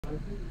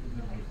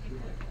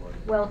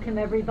Welcome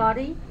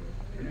everybody.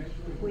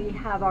 We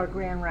have our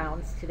grand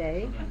rounds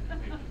today,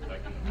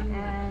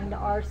 and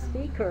our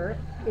speaker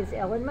is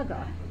Ellen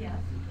McGuff,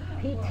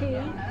 PT,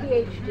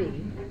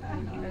 PhD.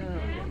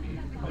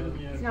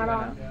 It's not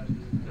on?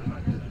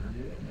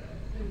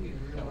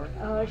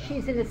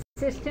 She's an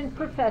assistant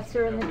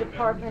professor in the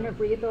Department of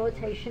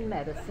Rehabilitation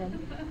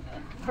Medicine.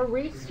 Her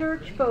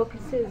research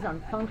focuses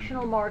on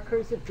functional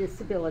markers of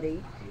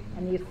disability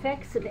and the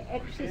effects of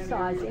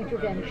exercise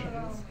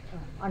interventions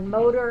on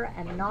motor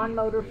and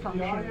non-motor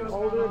function in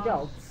older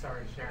adults.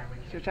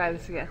 Should we try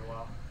this again?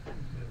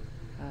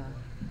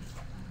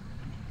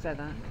 Is that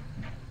on?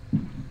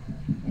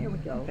 There we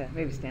go. Okay,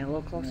 maybe stand a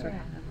little closer.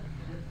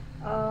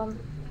 Let's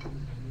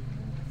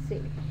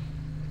see.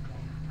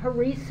 Her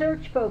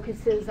research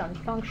focuses on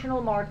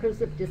functional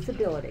markers of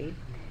disability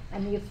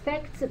and the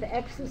effects of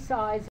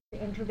exercise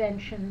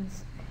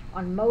interventions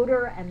on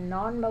motor and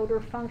non-motor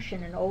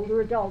function in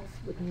older adults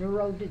with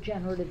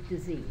neurodegenerative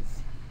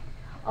disease.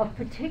 Of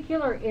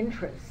particular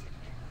interest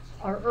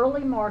are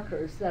early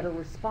markers that are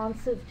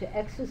responsive to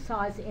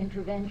exercise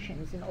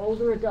interventions in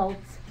older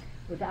adults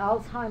with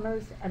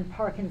Alzheimer's and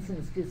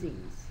Parkinson's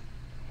disease.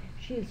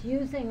 She is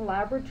using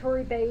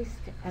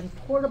laboratory-based and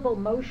portable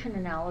motion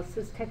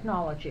analysis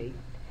technology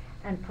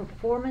and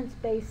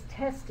performance-based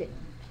testing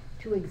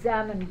to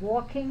examine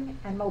walking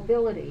and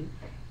mobility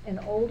in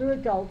older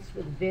adults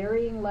with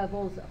varying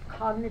levels of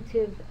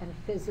cognitive and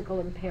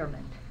physical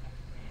impairment.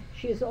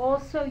 She is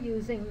also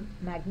using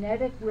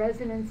magnetic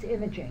resonance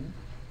imaging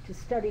to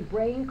study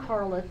brain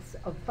correlates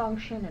of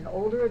function in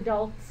older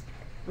adults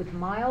with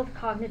mild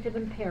cognitive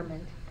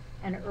impairment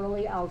and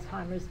early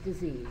Alzheimer's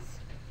disease.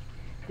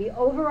 The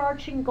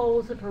overarching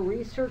goals of her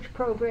research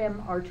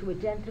program are to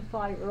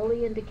identify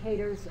early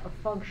indicators of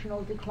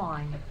functional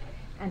decline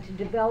and to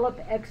develop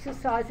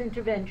exercise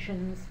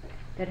interventions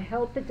that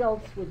help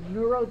adults with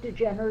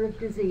neurodegenerative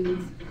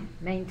disease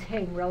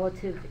maintain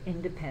relative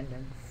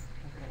independence.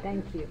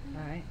 Thank you.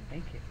 All right,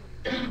 thank you.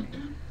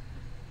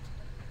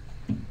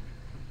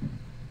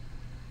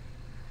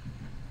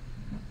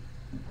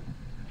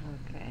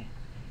 Okay.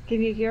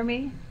 Can you hear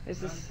me? Is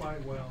this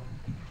quite well?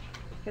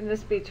 Can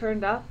this be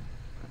turned up?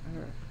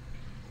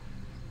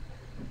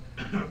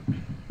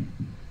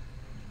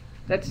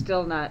 That's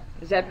still not.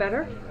 Is that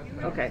better?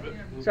 Okay.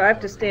 So I have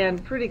to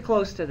stand pretty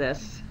close to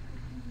this.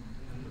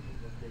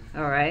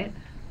 All right.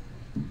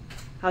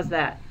 How's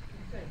that?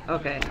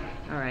 Okay.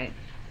 All right.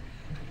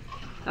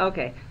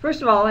 Okay.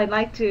 First of all, I'd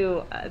like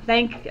to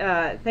thank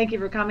you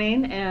for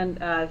coming, and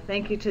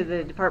thank you to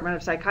the Department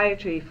of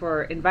Psychiatry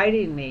for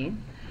inviting me.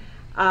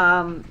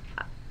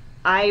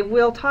 I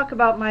will talk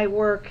about my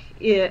work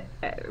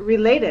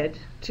related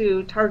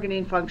to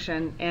targeting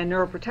function and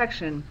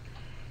neuroprotection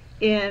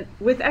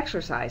with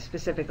exercise,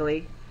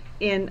 specifically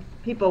in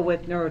people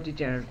with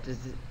neurodegenerative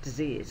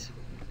disease.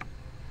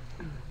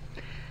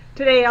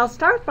 Today, I'll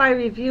start by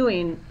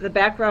reviewing the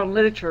background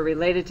literature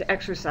related to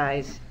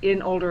exercise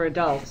in older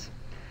adults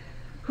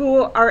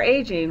who are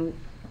aging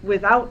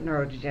without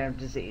neurodegenerative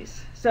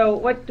disease. So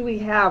what do we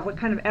have? What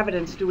kind of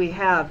evidence do we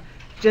have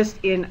just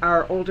in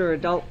our older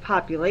adult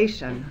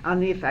population on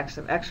the effects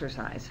of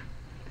exercise?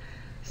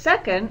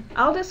 Second,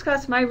 I'll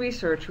discuss my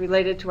research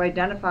related to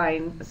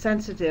identifying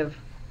sensitive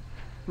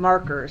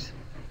markers.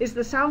 Is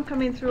the sound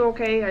coming through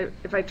okay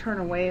if I turn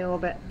away a little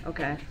bit?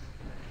 Okay.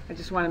 I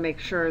just want to make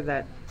sure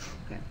that,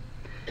 okay.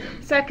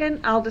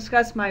 Second, I'll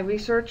discuss my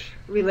research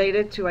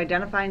related to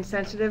identifying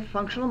sensitive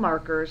functional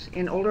markers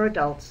in older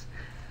adults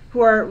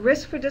who are at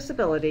risk for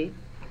disability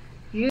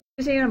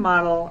using a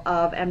model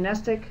of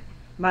amnestic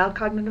mild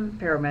cognitive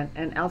impairment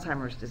and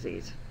Alzheimer's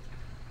disease.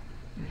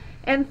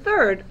 And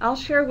third, I'll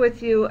share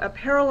with you a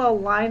parallel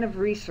line of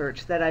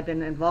research that I've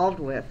been involved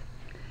with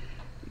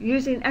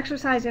using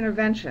exercise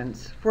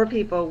interventions for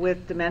people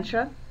with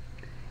dementia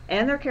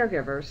and their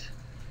caregivers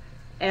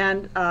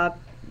and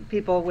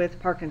people with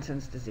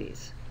Parkinson's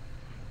disease.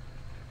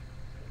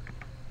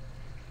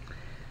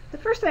 The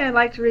first thing I'd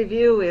like to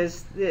review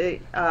is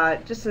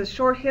just a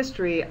short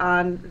history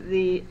on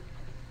the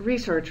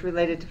research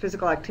related to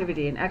physical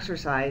activity and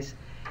exercise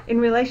in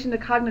relation to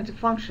cognitive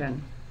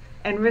function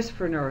and risk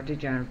for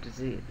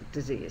neurodegenerative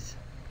disease.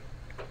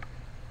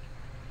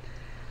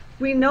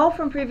 We know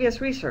from previous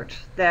research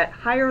that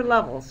higher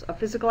levels of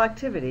physical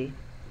activity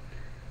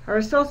are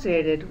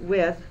associated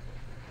with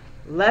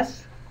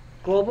less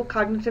global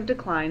cognitive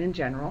decline in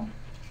general,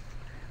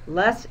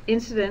 less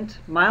incident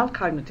mild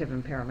cognitive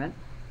impairment,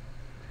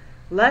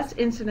 less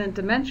incident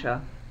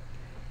dementia,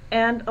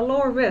 and a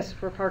lower risk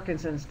for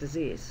Parkinson's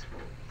disease.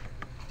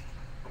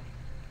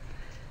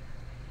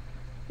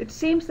 It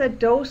seems that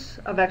dose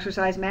of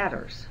exercise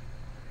matters.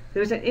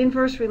 There's an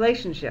inverse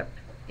relationship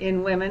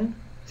in women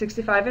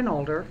 65 and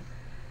older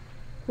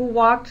who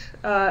walked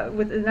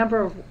with the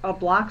number of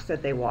blocks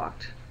that they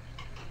walked,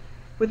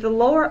 with the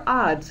lower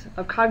odds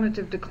of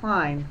cognitive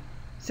decline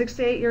 6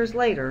 to 8 years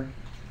later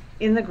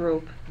in the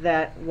group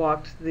that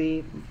walked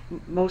the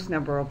most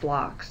number of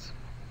blocks.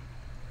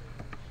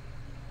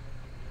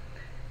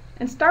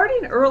 And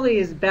starting early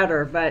is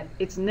better, but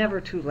it's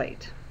never too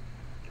late.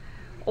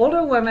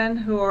 older women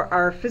who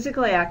are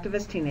physically active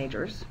as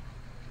teenagers,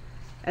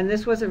 and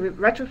this was a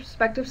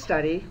retrospective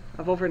study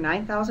of over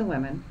 9,000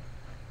 women,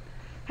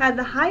 had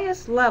the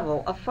highest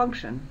level of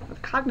function,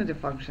 of cognitive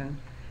function,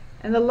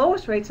 and the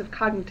lowest rates of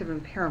cognitive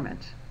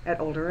impairment at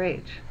older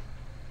age.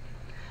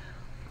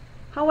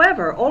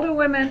 However, older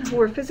women who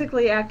were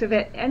physically active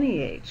at any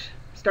age,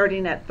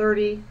 starting at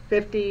 30,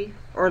 50,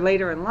 or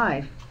later in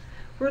life,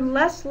 were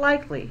less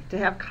likely to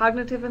have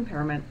cognitive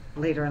impairment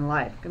later in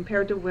life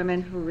compared to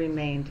women who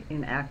remained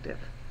inactive.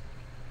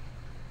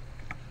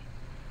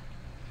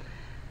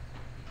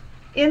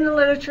 In the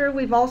literature,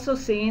 we've also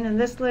seen, and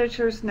this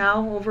literature is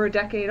now over a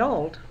decade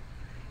old,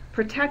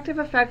 protective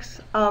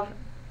effects of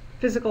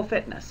physical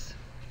fitness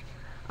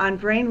on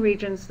brain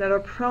regions that are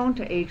prone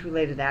to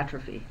age-related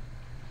atrophy.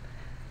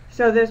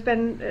 So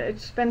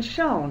it's been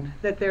shown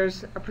that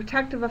there's a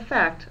protective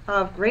effect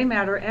of gray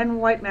matter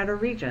and white matter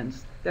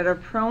regions that are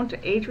prone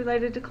to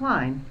age-related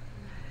decline,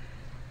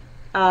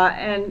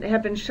 and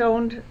have been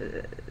shown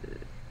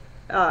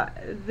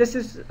this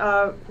is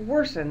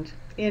worsened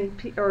in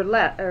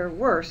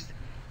worse,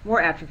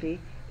 more atrophy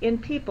in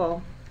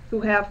people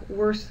who have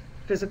worse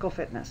physical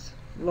fitness,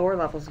 lower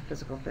levels of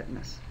physical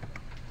fitness.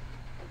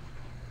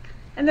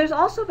 And there's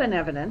also been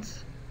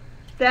evidence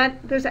that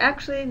there's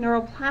actually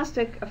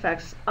neuroplastic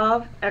effects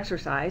of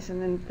exercise,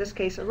 and in this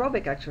case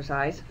aerobic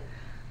exercise,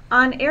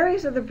 on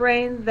areas of the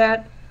brain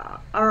that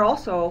are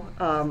also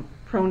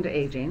prone to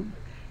aging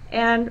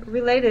and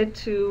related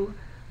to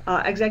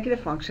executive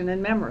function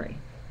and memory.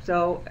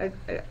 So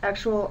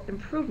actual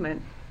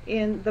improvement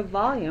in the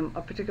volume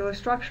of particular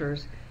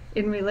structures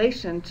in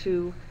relation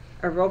to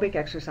aerobic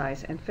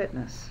exercise and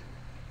fitness.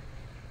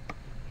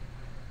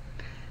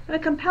 And a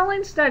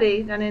compelling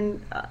study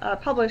done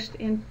published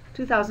in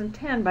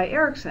 2010 by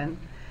Erickson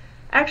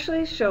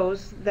actually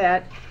shows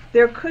that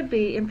there could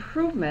be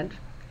improvement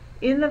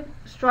in the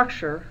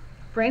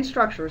brain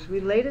structures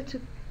related to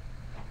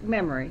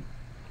memory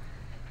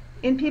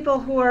in people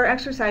who are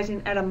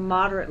exercising at a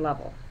moderate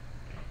level.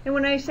 And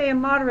when I say a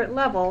moderate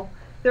level,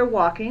 they're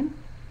walking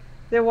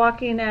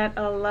at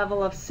a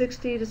level of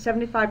 60 to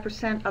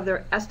 75% of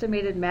their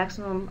estimated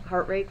maximum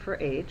heart rate for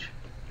age.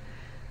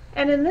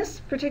 And in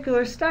this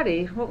particular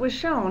study, what was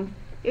shown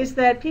is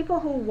that people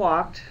who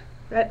walked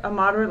at a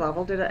moderate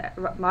level, did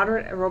a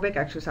moderate aerobic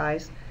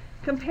exercise,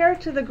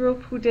 compared to the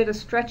group who did a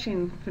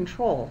stretching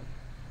control,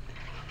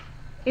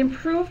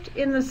 improved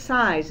in the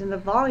size and the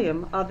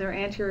volume of their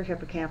anterior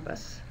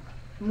hippocampus,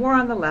 more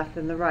on the left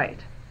than the right.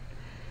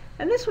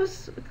 And this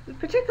was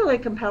particularly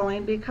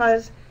compelling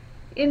because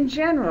in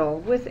general,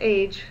 with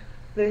age,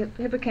 the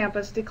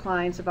hippocampus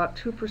declines about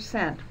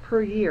 2%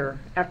 per year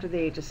after the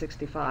age of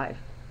 65.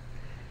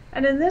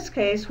 And in this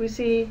case, we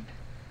see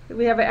that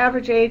we have an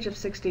average age of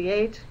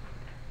 68.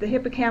 The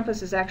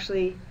hippocampus is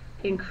actually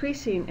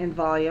increasing in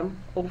volume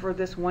over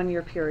this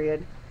 1-year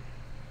period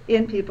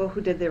in people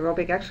who did the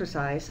aerobic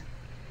exercise.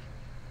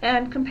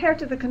 And compared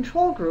to the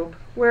control group,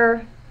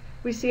 where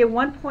we see a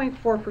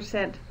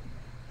 1.4%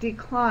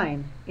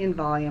 decline in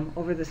volume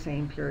over the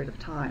same period of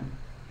time.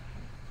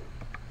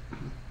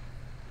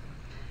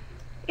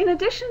 In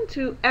addition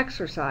to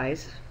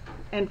exercise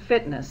and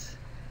fitness,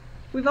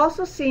 we've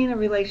also seen a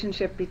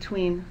relationship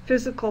between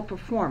physical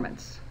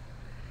performance,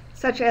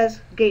 such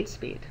as gait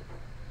speed,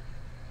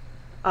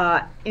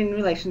 in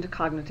relation to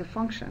cognitive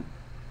function.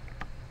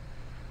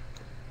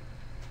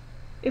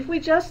 If we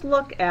just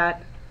look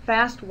at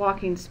fast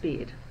walking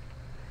speed,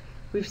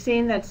 we've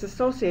seen that's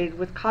associated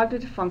with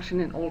cognitive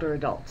function in older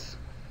adults.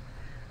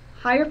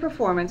 Higher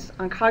performance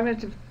on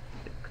cognitive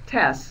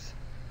tests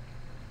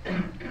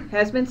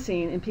has been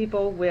seen in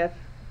people with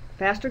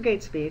faster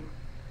gait speed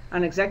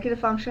on executive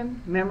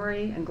function,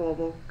 memory, and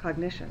global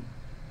cognition.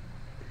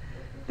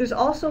 There's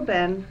also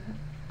been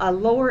a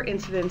lower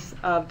incidence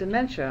of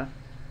dementia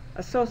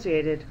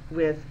associated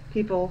with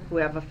people who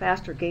have a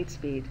faster gait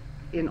speed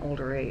in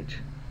older age.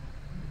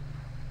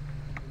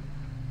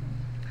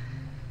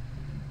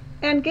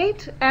 And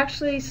gait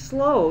actually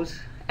slows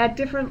at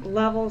different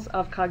levels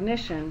of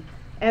cognition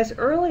as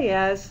early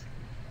as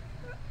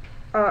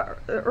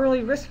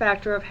early risk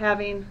factor of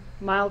having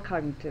mild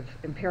cognitive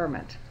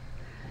impairment.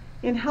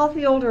 In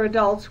healthy older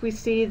adults, we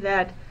see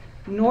that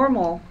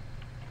normal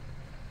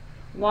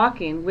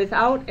walking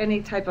without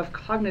any type of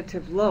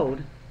cognitive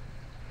load,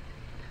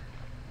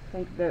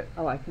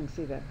 I can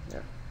see that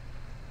there.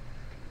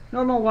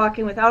 Normal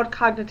walking without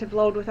cognitive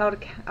load,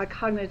 without a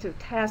cognitive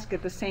task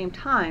at the same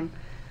time,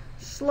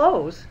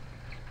 slows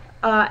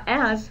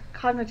as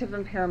cognitive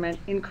impairment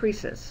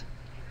increases.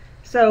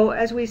 So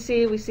as we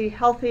see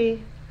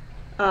healthy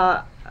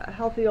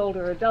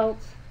older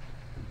adults,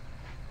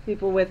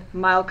 people with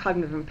mild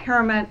cognitive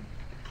impairment,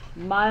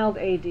 mild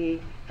AD,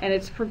 and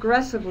it's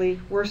progressively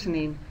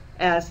worsening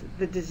as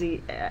the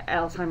disease,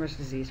 Alzheimer's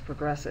disease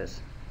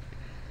progresses.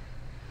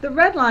 The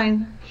red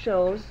line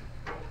shows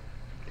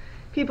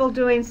people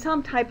doing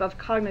some type of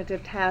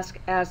cognitive task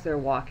as they're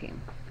walking,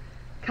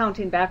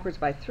 counting backwards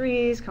by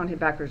 3s, counting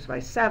backwards by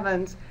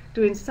 7s,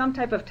 doing some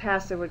type of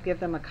task that would give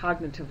them a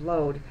cognitive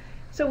load.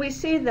 So we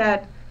see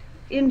that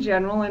in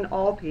general, in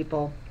all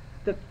people,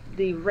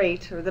 the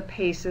rate or the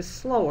pace is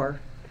slower,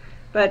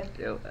 but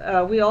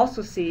we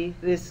also see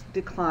this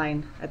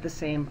decline at the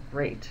same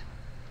rate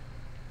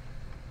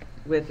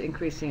with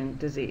increasing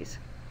disease.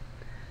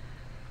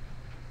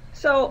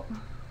 So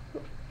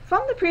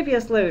from the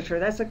previous literature,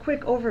 that's a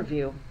quick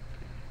overview.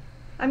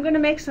 I'm going to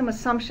make some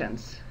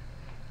assumptions.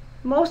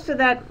 Most of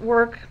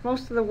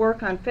the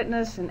work on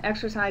fitness and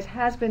exercise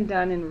has been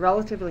done in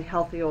relatively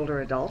healthy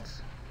older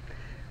adults.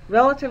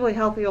 Relatively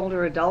healthy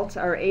older adults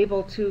are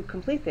able to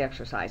complete the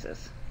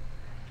exercises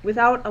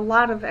without a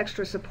lot of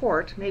extra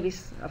support, maybe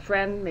a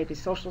friend, maybe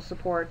social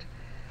support,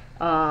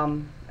 a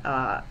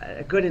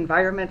good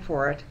environment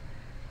for it.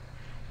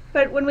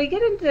 But when we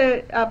get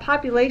into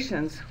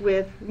populations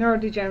with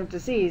neurodegenerative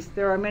disease,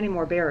 there are many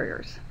more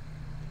barriers.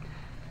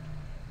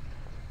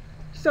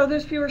 So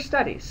there's fewer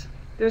studies.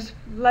 There's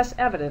less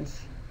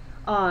evidence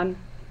on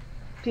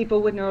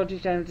people with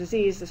neurodegenerative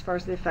disease as far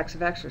as the effects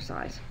of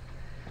exercise.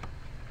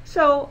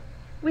 So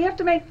we have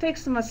to take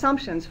some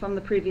assumptions from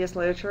the previous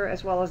literature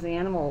as well as the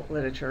animal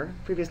literature,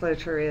 previous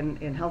literature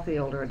in healthy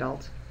older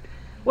adults.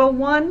 Well,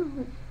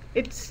 one,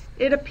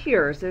 it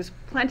appears there's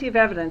plenty of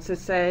evidence that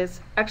says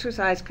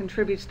exercise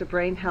contributes to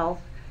brain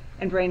health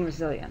and brain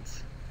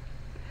resilience.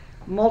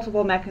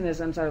 Multiple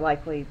mechanisms are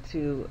likely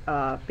to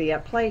be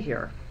at play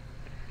here.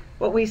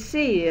 What we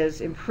see is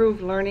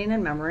improved learning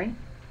and memory,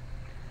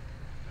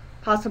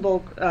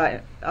 possible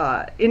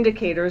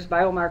indicators,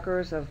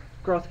 biomarkers of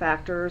growth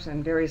factors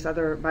and various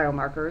other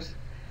biomarkers.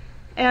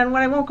 And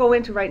what I won't go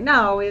into right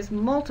now is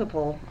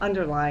multiple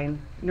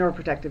underlying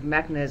neuroprotective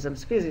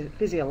mechanisms,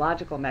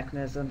 physiological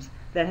mechanisms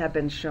that have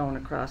been shown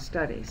across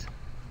studies.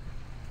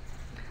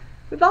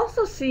 We've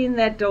also seen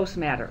that dose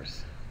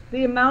matters.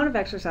 The amount of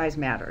exercise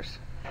matters.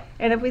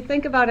 And if we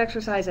think about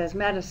exercise as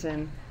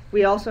medicine,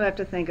 we also have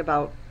to think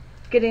about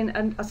getting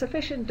a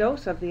sufficient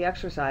dose of the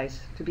exercise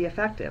to be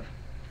effective.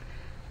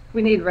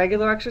 We need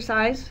regular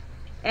exercise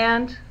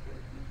and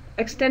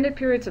extended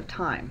periods of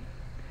time.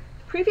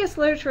 Previous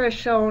literature has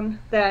shown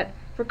that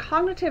for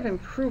cognitive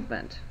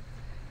improvement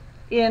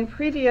in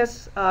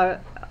previous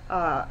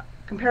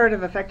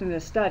comparative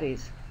effectiveness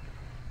studies,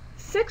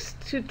 6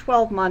 to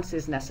 12 months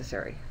is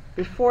necessary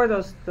before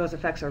those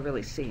effects are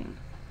really seen.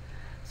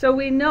 So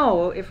we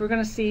know if we're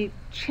going to see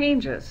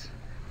changes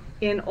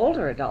in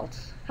older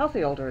adults,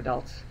 healthy older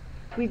adults,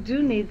 we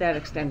do need that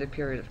extended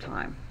period of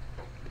time.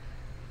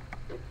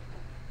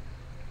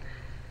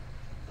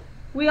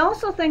 We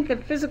also think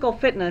that physical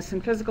fitness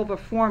and physical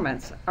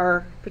performance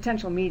are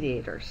potential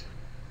mediators.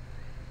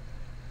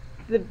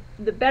 The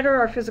better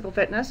our physical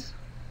fitness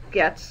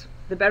gets,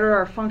 the better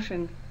our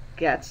function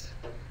gets,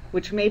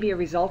 which may be a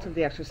result of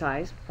the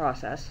exercise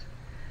process,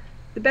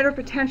 the better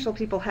potential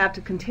people have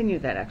to continue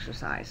that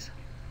exercise.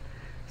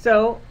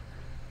 So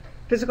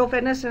physical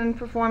fitness and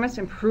performance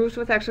improves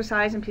with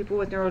exercise in people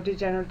with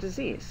neurodegenerative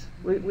disease.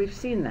 We've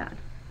seen that.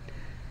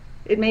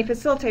 It may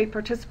facilitate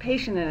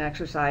participation in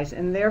exercise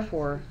and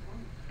therefore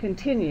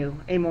continue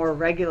a more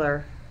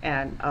regular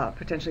and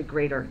potentially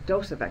greater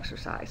dose of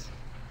exercise.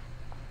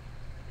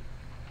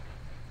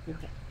 Do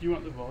you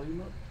want the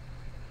volume up?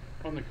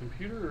 On the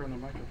computer or on the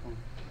microphone?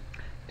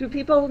 Do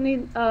people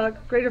need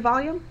greater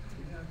volume?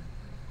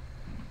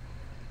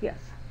 Yes.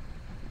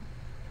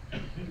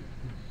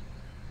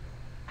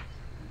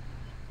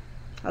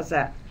 How's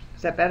that?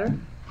 Is that better? No,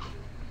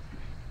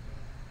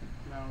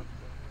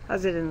 it's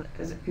How's it in?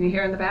 Can you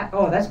hear in the back?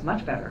 Oh, that's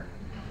much better.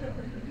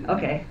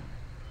 Okay.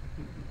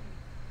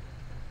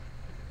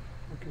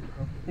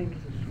 Thank you.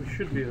 We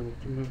should be able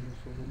to move this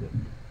a little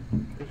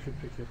bit. This should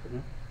pick you up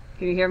enough.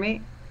 Can you hear me?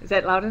 Is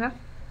that loud enough?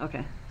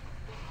 Okay.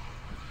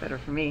 Better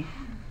for me.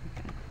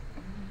 Okay.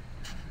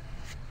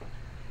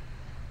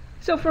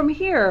 So from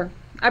here,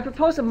 I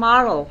propose a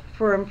model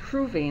for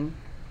improving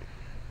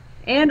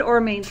and or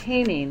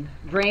maintaining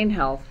brain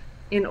health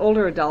in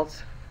older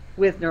adults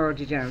with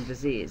neurodegenerative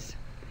disease.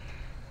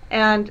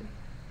 And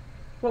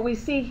what we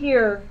see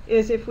here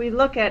is if we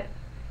look at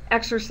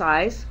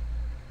exercise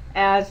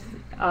as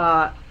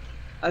a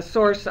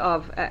source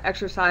of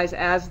exercise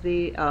as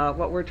the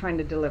what we're trying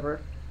to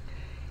deliver,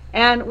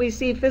 and we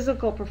see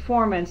physical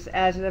performance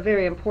as a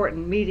very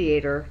important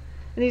mediator,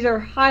 and these are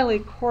highly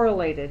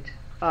correlated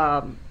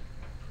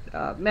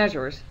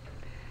measures.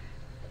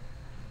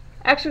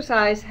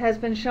 Exercise has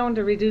been shown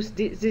to reduce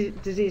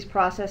disease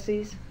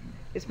processes.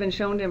 It's been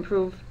shown to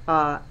improve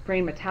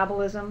brain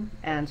metabolism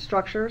and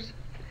structures,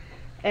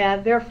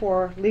 and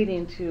therefore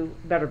leading to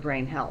better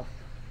brain health.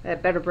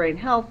 That better brain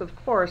health, of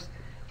course,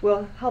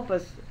 will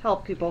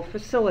help people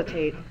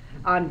facilitate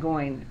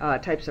ongoing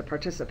types of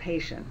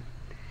participation.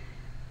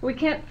 We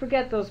can't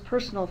forget those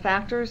personal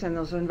factors and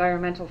those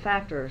environmental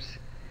factors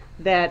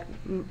that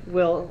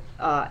will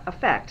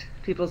affect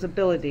people's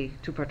ability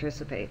to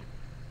participate.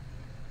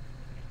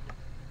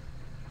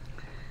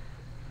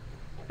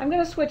 I'm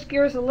going to switch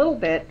gears a little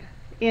bit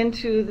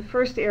into the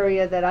first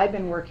area that I've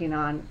been working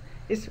on,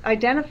 is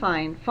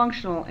identifying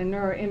functional and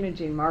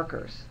neuroimaging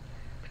markers.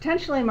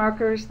 Potentially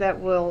markers that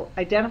will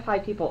identify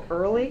people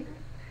early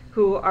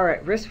who are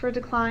at risk for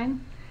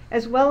decline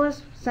as well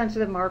as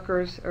sensitive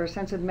markers or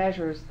sensitive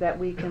measures that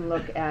we can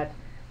look at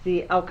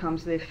the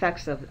outcomes, the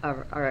effects of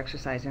our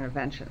exercise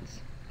interventions.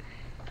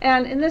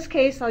 And in this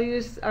case, I'll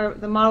use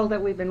the model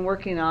that we've been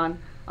working on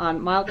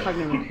mild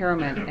cognitive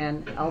impairment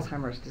and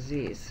Alzheimer's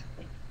disease.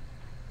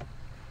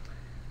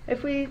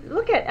 If we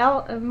look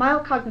at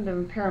mild cognitive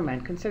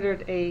impairment,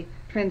 considered a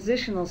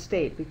transitional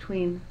state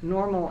between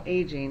normal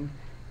aging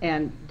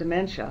and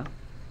dementia,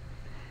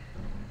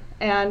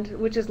 and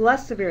which is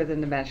less severe than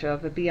dementia,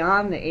 but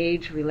beyond the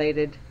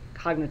age-related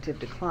cognitive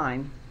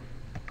decline,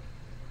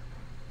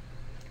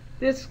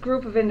 this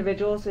group of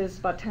individuals is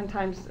about 10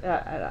 times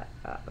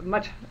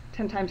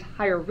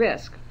higher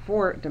risk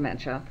for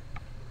dementia.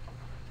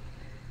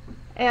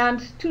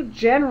 And two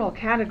general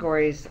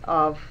categories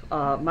of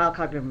mild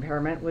cognitive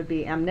impairment would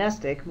be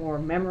amnestic, more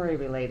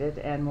memory-related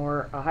and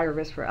more higher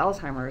risk for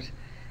Alzheimer's,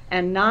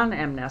 and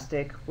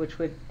non-amnestic, which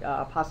would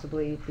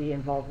possibly be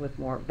involved with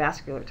more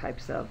vascular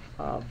types of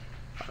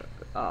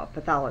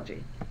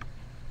pathology.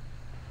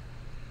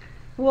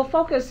 We'll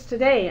focus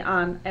today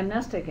on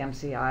amnestic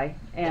MCI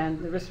and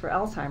the risk for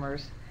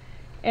Alzheimer's.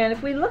 And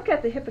if we look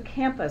at the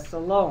hippocampus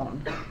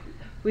alone,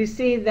 we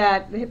see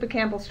that the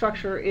hippocampal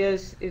structure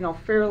is,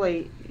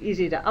 fairly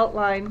easy to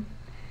outline,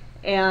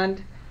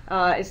 and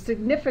has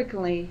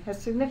significantly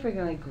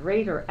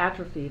greater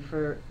atrophy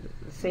for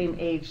the same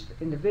aged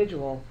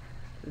individual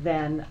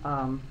than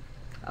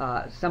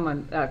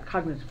someone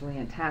cognitively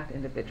intact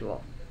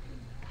individual.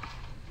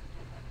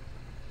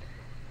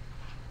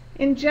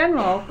 In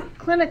general,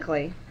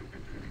 clinically,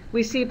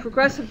 we see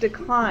progressive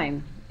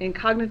decline in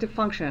cognitive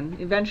function,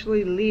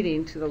 eventually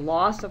leading to the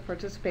loss of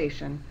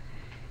participation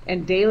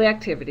in daily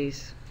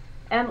activities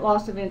and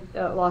loss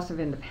of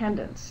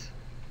independence.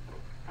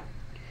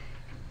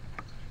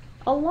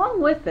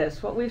 Along with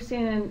this, what we've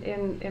seen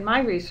in my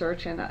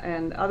research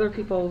and other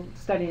people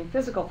studying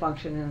physical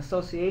function in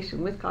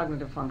association with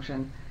cognitive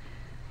function,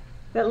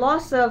 that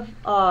loss of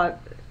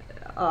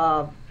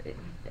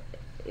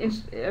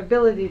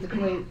ability to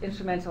complete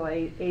instrumental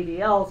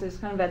ADLs is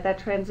kind of at that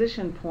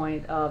transition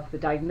point of the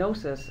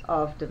diagnosis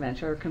of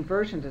dementia or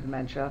conversion to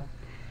dementia.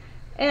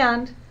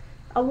 And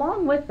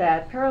along with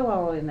that,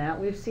 paralleling that,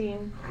 we've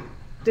seen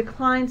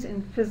declines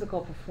in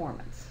physical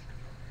performance,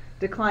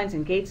 declines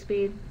in gait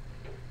speed,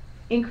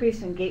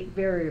 increase in gait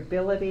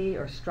variability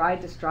or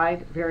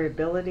stride-to-stride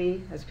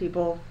variability. As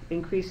people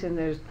increase in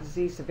their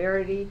disease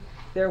severity,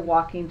 their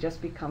walking just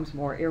becomes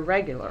more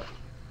irregular.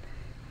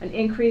 An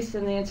increase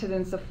in the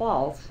incidence of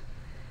falls,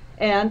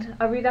 and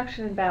a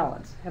reduction in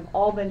balance have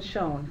all been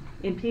shown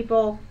in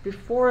people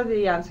before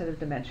the onset of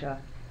dementia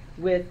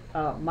with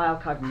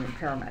mild cognitive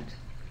impairment.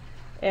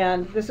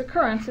 And this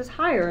occurrence is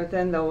higher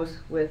than those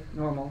with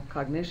normal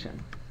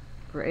cognition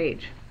for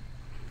age.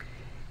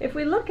 If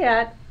we look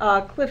at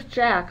Cliff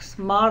Jack's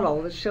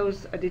model that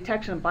shows a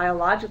detection of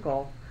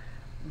biological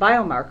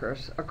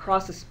biomarkers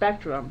across a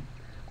spectrum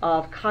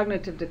of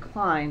cognitive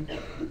decline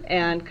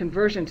and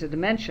conversion to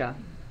dementia,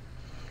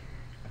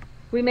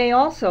 we may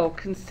also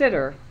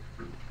consider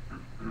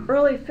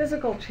early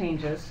physical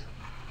changes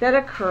that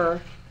occur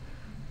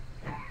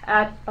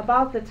at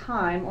about the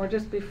time or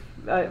just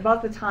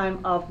about the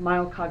time of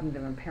mild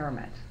cognitive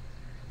impairment.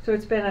 So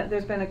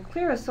there's been a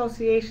clear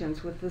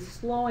associations with the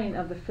slowing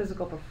of the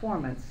physical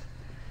performance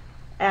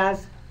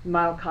as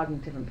mild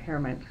cognitive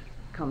impairment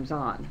comes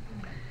on.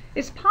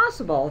 It's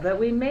possible that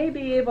we may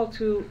be able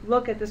to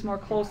look at this more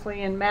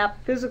closely and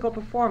map physical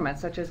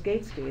performance, such as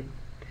gait speed,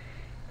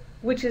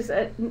 which is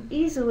an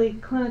easily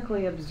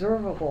clinically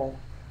observable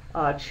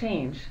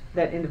change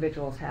that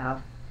individuals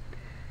have,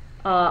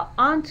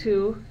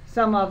 onto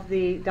some of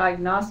the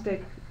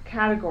diagnostic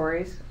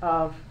categories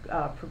of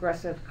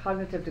progressive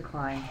cognitive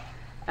decline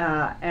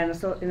and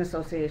in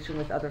association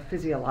with other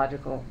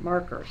physiological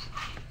markers.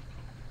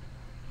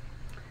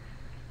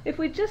 If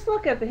we just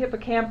look at the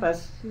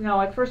hippocampus,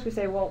 at first we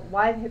say, well,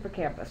 why the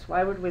hippocampus?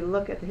 Why would we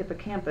look at the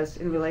hippocampus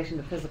in relation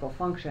to physical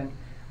function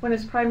when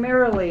it's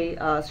primarily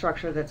a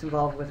structure that's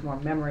involved with more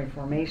memory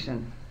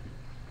formation?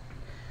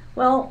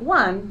 Well,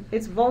 one,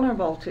 it's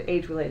vulnerable to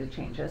age-related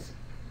changes.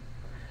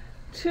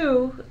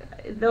 Two,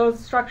 those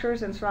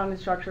structures and surrounding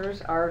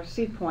structures are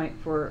seed point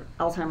for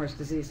Alzheimer's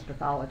disease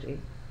pathology.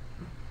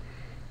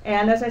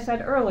 And as I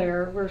said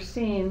earlier, we're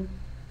seeing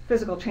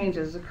physical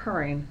changes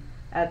occurring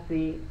at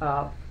the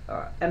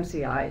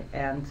MCI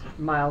and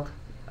mild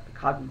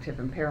cognitive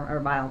impairment or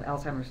mild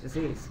Alzheimer's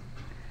disease.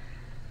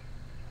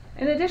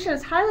 In addition,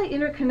 it's highly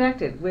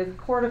interconnected with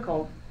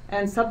cortical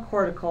and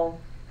subcortical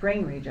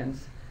brain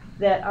regions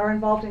that are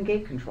involved in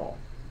gait control.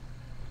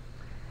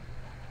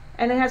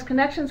 And it has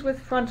connections with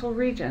frontal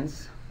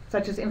regions,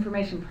 such as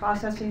information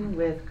processing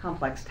with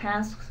complex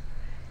tasks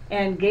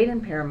and gait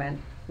impairment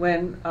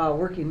when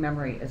working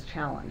memory is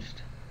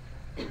challenged.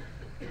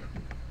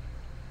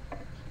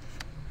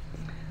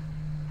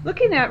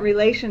 Looking at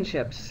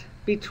relationships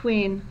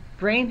between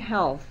brain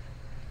health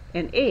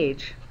and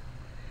age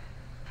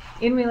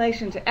in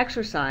relation to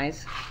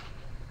exercise,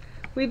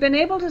 we've been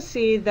able to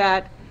see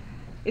that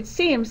it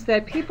seems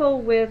that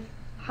people with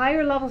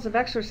higher levels of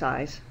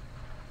exercise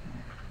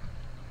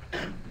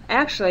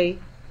actually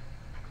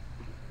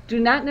do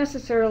not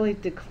necessarily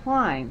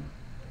decline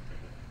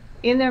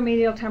in their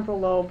medial temporal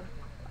lobe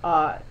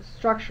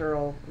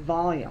structural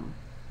volume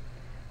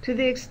to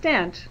the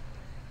extent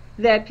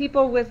that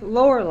people with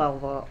lower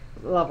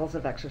levels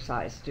of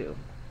exercise do.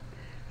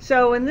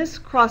 So in this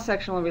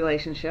cross-sectional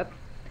relationship,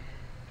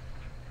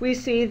 we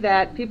see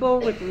that people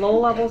with low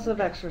levels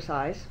of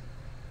exercise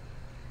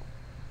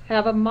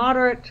have a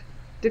moderate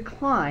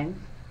decline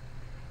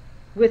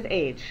with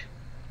age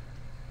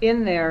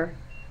in their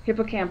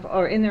hippocampal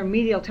or in their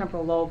medial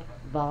temporal lobe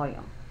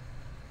volume.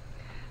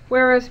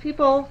 Whereas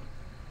people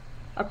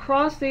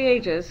across the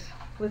ages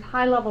with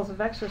high levels of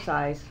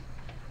exercise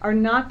are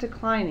not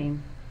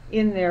declining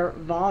in their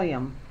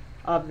volume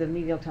of the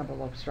medial temporal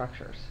lobe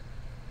structures.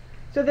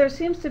 So there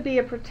seems to be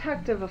a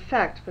protective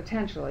effect,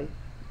 potentially,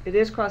 it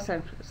is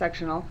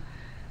cross-sectional,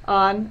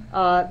 on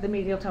the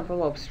medial temporal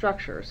lobe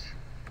structures.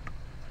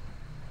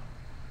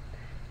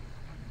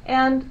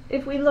 And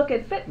if we look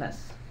at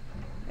fitness,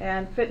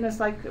 and fitness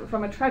like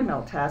from a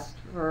treadmill test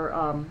for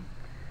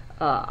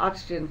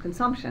oxygen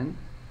consumption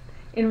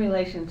in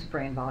relation to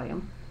brain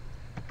volume,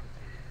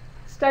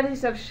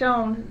 studies have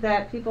shown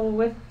that people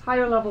with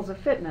higher levels of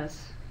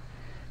fitness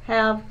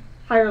have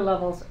higher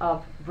levels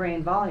of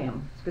brain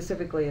volume,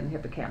 specifically in the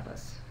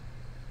hippocampus.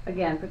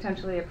 Again,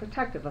 potentially a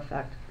protective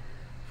effect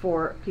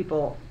for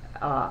people,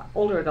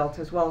 older adults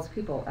as well as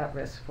people at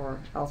risk for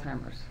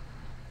Alzheimer's.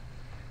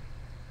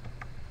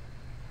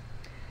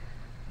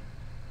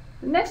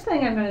 The next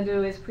thing I'm going to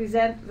do is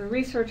present the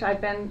research I've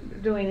been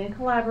doing in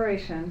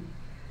collaboration.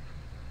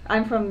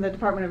 I'm from the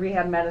Department of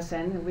Rehab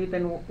Medicine, and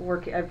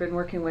I've been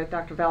working with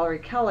Dr. Valerie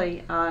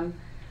Kelly on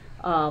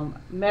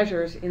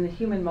measures in the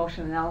Human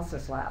Motion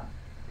Analysis Lab,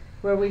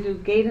 where we do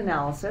gait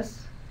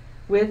analysis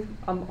with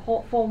a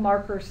full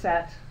marker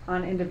set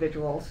on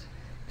individuals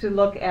to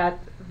look at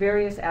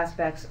various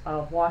aspects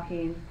of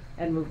walking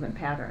and movement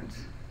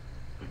patterns.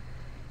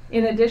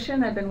 In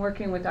addition, I've been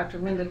working with Dr.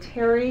 Linda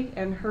Terry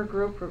and her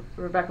group,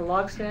 Rebecca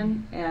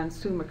Logston and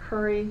Sue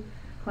McCurry,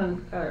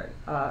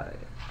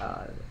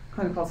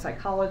 clinical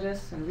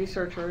psychologists and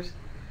researchers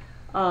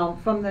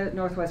from the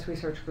Northwest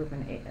Research Group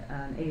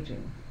on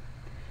Aging.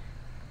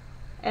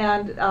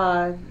 And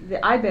the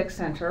IBEX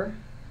Center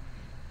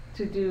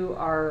to do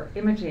our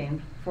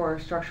imaging for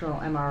structural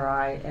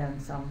MRI and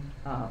some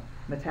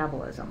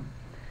metabolism.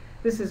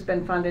 This has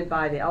been funded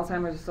by the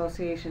Alzheimer's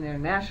Association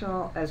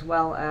International as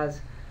well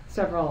as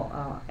several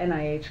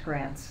NIH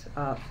grants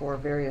for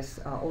various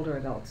older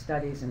adult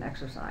studies in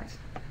exercise.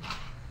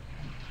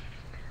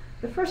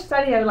 The first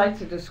study I would like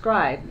to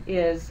describe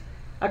is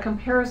a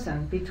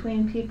comparison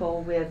between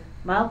people with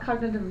mild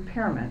cognitive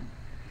impairment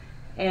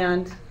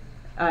and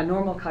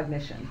normal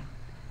cognition.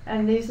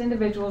 And these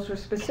individuals were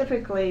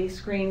specifically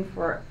screened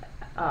for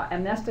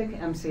amnestic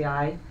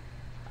MCI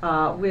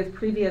with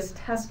previous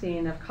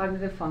testing of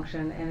cognitive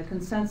function and a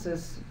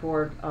consensus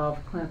board of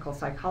clinical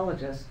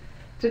psychologists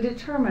to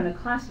determine a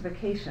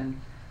classification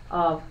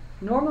of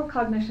normal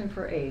cognition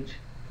for age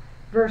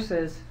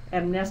versus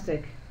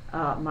amnestic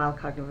mild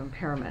cognitive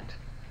impairment.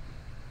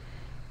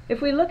 If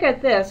we look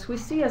at this, we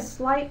see a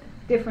slight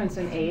difference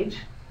in age,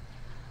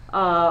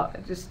 a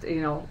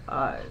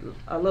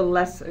little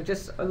less,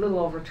 just a little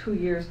over 2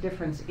 years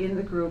difference in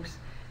the groups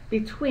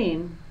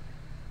between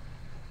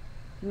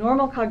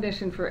normal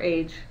cognition for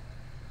age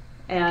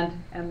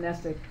and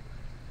amnestic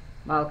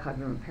mild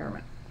cognitive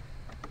impairment.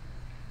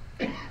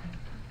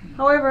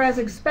 However, as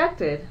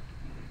expected,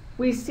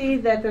 we see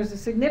that there's a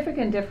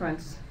significant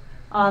difference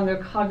on their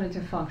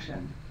cognitive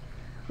function,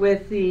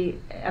 with the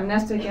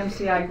amnestic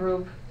MCI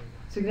group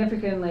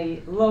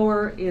significantly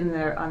lower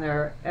on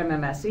their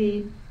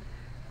MMSE.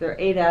 Their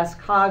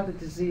ADAS-Cog, the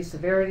disease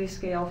severity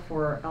scale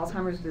for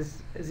Alzheimer's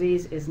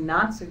disease, is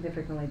not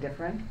significantly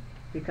different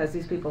because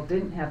these people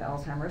didn't have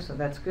Alzheimer's, so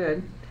that's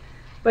good.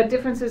 But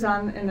differences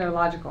in their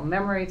logical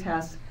memory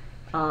tests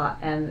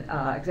and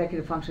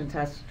executive function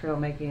tests, trail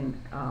making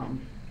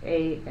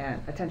A,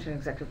 and attention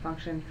executive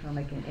function, trail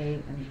making A,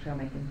 and trail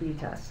making B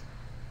tests.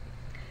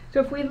 So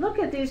if we look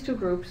at these two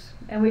groups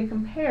and we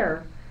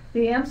compare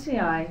the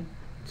MCI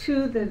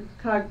to the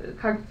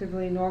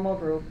cognitively normal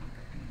group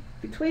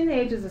between the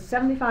ages of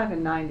 75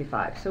 and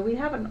 95, so we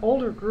have an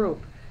older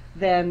group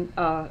than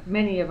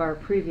many of our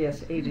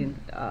previous aging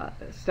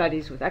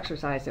studies with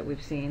exercise that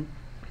we've seen.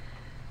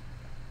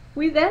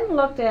 We then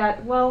looked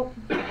at, well,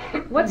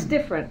 what's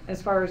different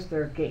as far as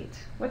their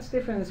gait? What's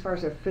different as far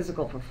as their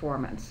physical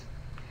performance?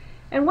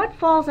 And what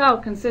falls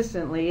out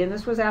consistently, and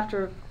this was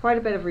after quite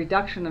a bit of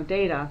reduction of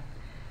data,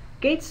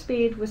 gait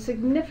speed was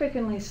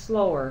significantly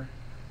slower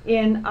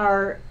in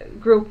our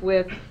group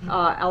with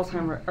mild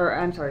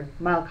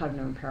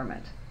cognitive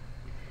impairment,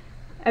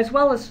 as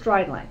well as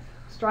stride length.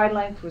 Stride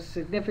length was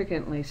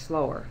significantly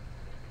slower.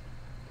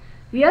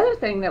 The other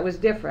thing that was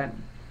different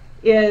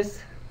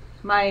is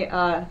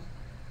my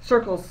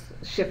circles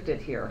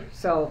shifted here.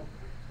 So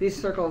these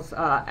circles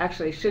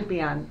actually should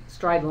be on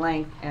stride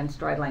length and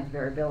stride length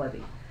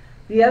variability.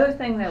 The other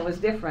thing that was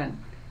different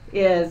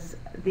is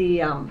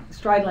the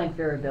stride length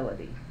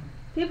variability.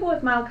 People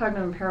with mild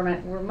cognitive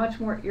impairment were much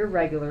more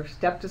irregular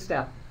step to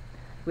step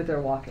with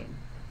their walking.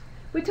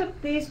 We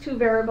took these two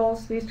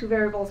variables. These two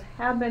variables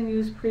have been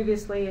used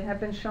previously and have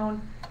been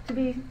shown to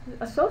be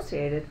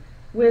associated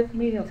with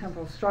medial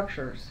temporal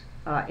structures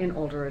in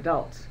older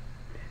adults.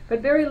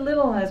 But very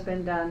little has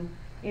been done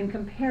in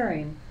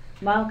comparing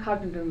mild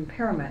cognitive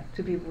impairment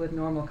to people with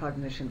normal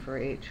cognition for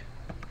age.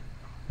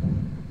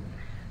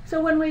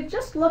 So when we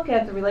just look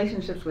at the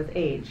relationships with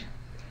age,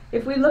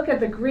 if we look at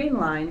the green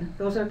line,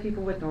 those are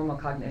people with normal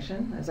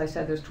cognition. As I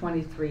said, there's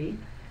 23.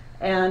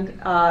 And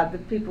the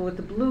people with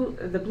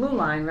the blue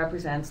line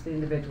represents the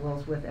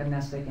individuals with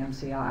amnestic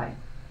MCI.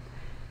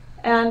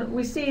 And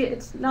we see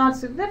it's not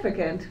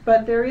significant,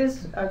 but there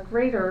is a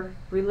greater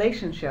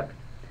relationship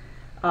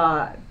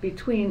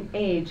between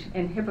age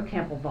and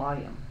hippocampal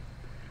volume.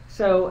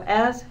 So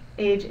as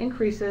age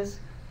increases,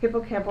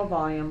 hippocampal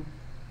volume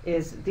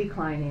is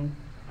declining,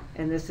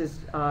 and this is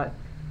a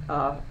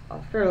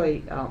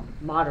fairly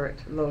moderate,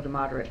 low to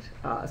moderate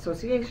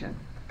association.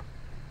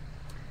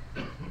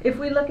 If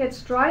we look at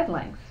stride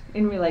length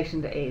in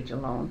relation to age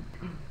alone,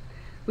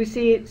 we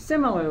see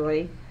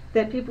similarly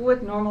that people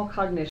with normal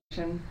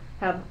cognition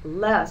have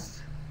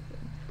less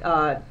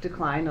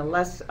decline,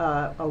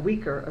 a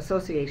weaker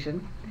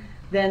association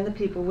than the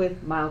people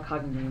with mild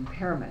cognitive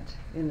impairment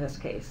in this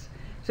case.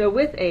 So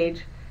with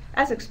age,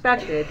 as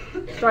expected,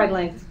 stride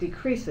length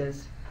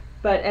decreases,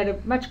 but at a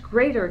much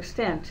greater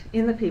extent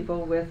in the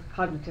people with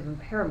cognitive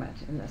impairment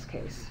in this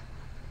case.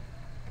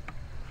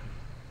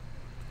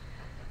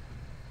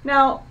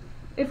 Now,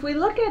 if we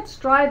look at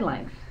stride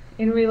length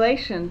in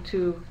relation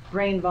to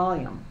brain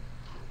volume,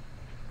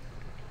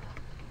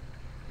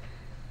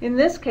 in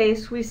this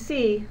case we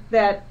see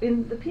that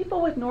in the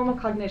people with normal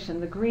cognition,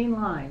 the green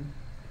line,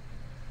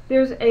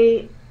 there's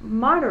a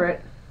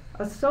moderate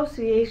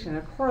association,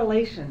 a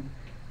correlation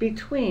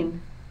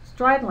between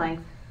stride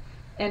length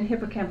and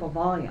hippocampal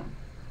volume.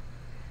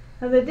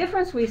 Now the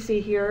difference we see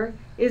here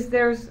is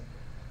there's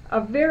a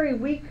very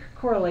weak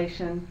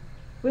correlation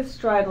with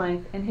stride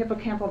length and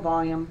hippocampal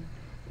volume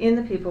in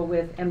the people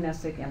with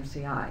amnestic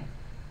MCI.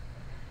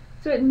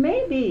 So it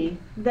may be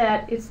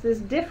that it's this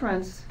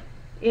difference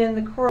in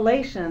the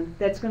correlation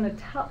that's going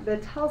to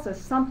that tells us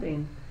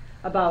something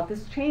about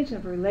this change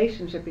of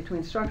relationship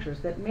between structures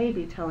that may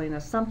be telling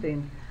us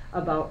something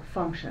about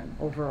function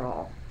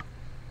overall.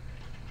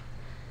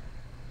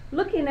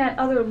 Looking at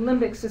other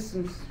limbic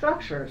system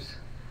structures,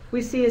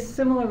 we see a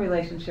similar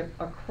relationship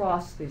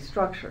across these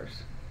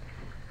structures.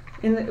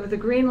 With the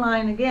green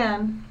line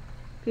again,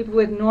 people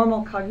with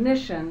normal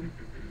cognition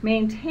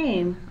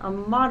maintain a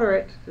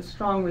moderate to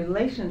strong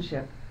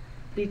relationship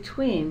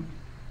between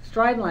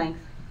stride length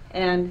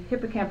and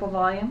hippocampal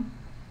volume,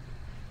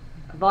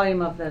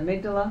 volume of the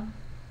amygdala,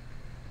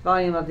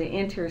 volume of the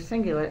anterior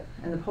cingulate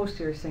and the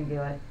posterior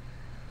cingulate,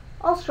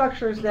 all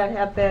structures that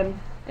have been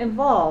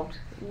involved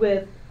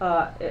with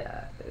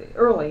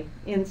early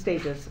in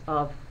stages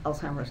of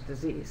Alzheimer's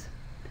disease.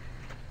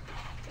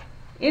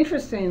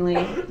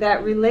 Interestingly,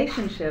 that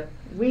relationship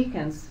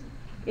weakens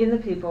in the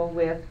people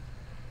with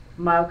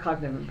mild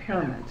cognitive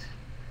impairment.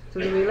 So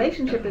the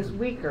relationship is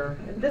weaker,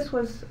 and this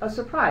was a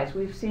surprise.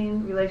 We've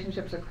seen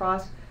relationships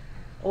across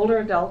older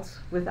adults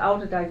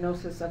without a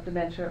diagnosis of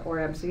dementia or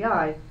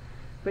MCI,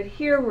 but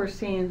here we're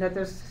seeing that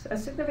there's a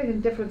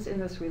significant difference in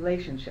this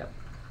relationship.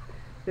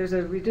 There's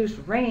a reduced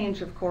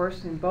range, of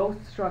course, in both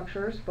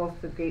structures,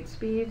 both the gait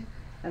speed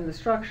and the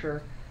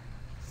structure.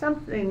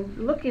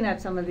 Looking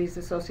at some of these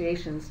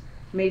associations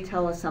may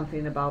tell us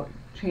something about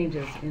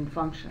changes in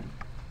function.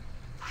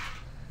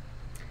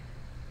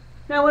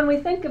 Now when we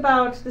think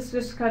about, this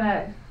just kind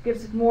of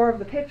gives more of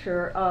the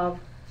picture of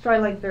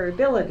stride length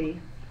variability,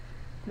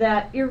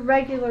 that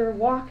irregular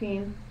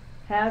walking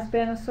has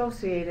been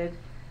associated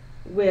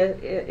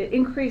with,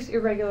 increased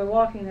irregular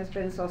walking has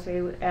been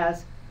associated with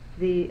as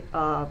the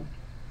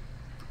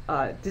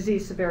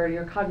disease severity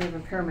or cognitive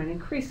impairment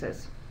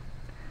increases.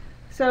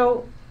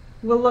 So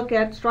we'll look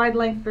at stride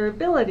length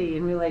variability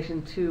in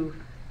relation to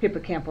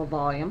hippocampal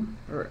volume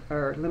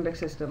or limbic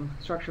system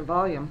structure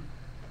volume.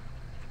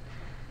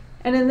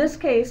 And in this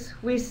case,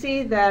 we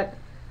see that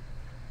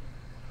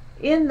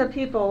in the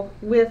people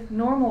with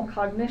normal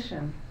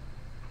cognition,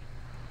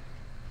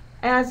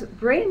 as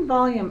brain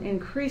volume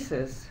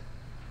increases,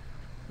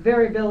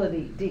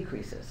 variability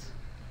decreases.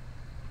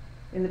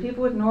 In the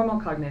people with normal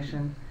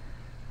cognition,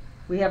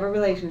 we have a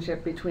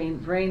relationship between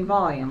brain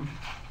volume,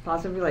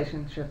 positive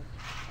relationship,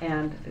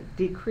 and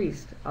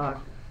decreased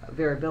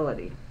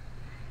variability.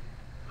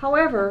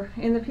 However,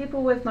 in the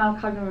people with mild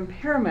cognitive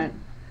impairment,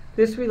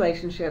 this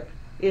relationship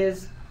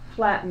is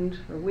flattened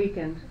or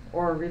weakened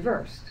or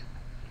reversed.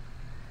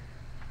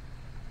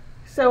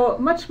 So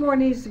much more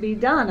needs to be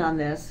done on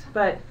this,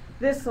 but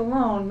this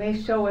alone may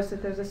show us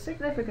that there's a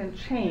significant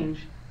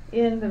change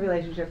in the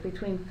relationship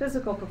between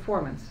physical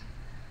performance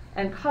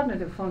and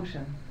cognitive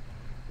function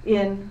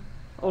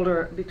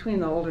between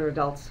the older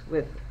adults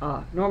with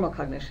normal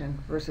cognition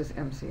versus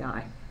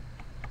MCI.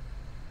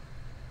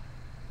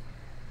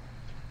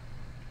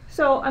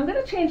 So I'm going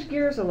to change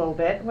gears a little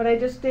bit. What I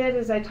just did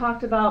is I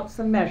talked about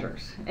some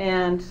measures,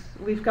 and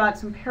we've got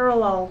some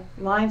parallel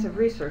lines of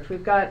research.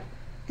 We've got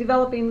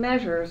developing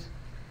measures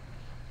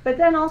But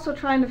then also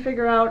trying to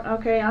figure out,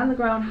 okay, on the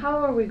ground, how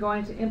are we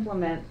going to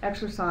implement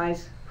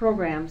exercise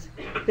programs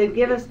that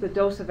give us the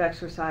dose of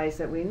exercise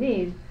that we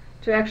need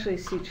to actually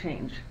see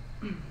change.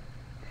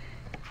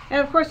 And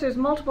of course, there's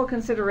multiple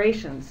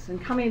considerations.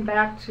 And coming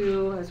back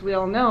to, as we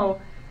all know,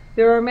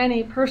 there are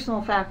many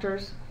personal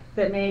factors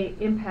that may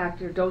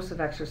impact your dose of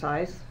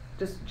exercise,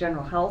 just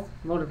general health,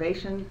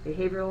 motivation,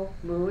 behavioral,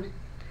 mood,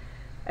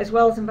 as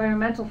well as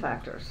environmental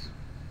factors,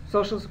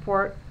 social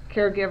support,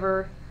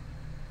 caregiver,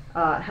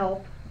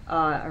 help,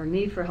 or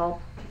need for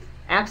help,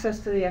 access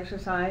to the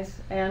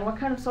exercise, and what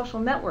kind of social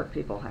network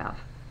people have.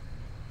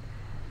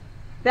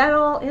 That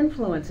all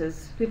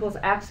influences people's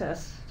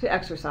access to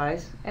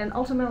exercise and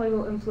ultimately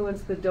will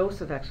influence the dose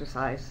of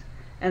exercise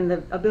and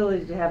the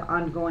ability to have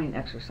ongoing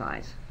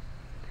exercise.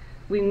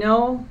 We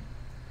know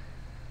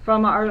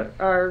from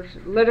our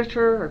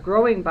literature, our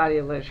growing body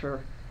of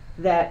literature,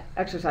 that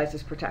exercise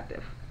is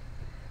protective.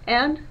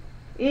 And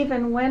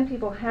even when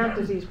people have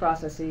disease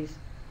processes,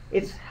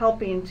 it's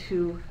helping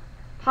to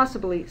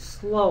possibly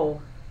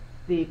slow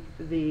the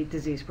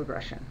disease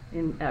progression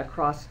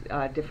across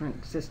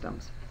different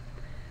systems.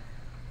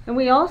 And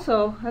we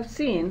also have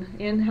seen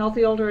in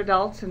healthy older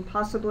adults and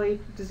possibly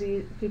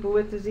people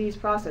with disease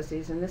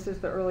processes, and this is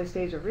the early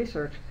stage of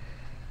research,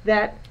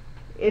 that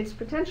it's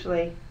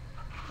potentially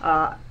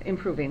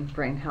improving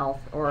brain health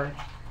or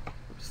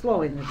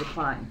slowing the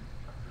decline.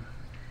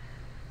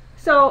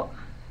 So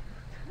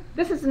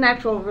this is an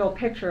actual real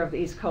picture of the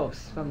East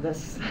Coast from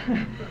this.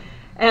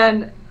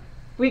 And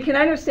we can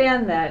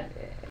understand that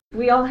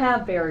we all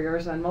have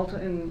barriers and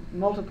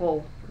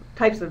multiple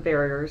types of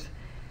barriers.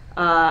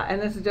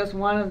 And this is just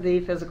one of the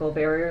physical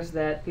barriers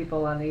that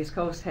people on the East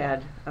Coast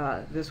had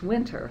this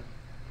winter.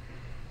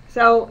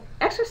 So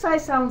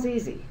exercise sounds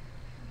easy,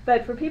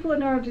 but for people with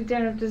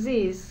neurodegenerative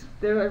disease,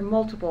 there are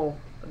multiple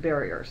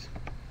barriers.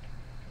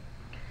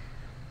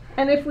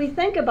 And if we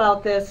think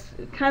about this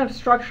kind of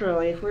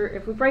structurally,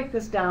 if we break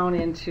this down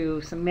into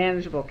some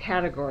manageable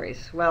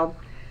categories, well,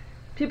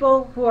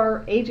 people who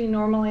are aging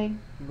normally,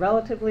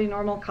 relatively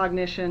normal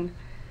cognition,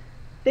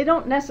 they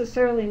don't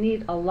necessarily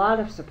need a lot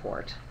of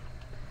support.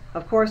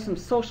 Of course, some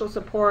social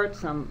support,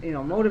 some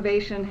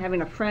motivation,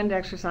 having a friend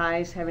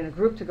exercise, having a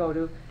group to go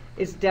to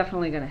is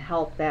definitely going to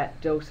help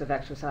that dose of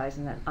exercise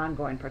and that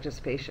ongoing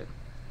participation.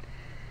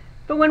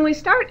 But when we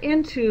start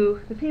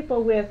into the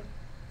people with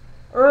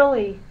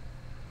early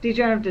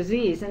degenerative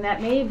disease, and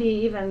that may be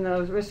even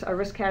a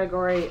risk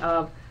category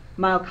of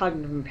mild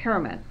cognitive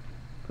impairment,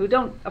 who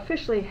don't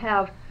officially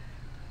have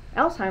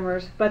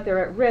Alzheimer's, but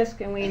they're at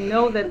risk, and we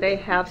know that they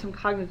have some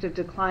cognitive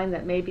decline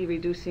that may be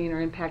reducing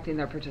or impacting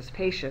their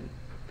participation.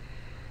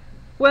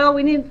 Well,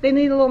 they need a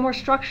little more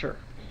structure.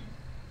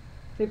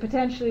 They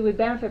potentially would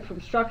benefit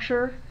from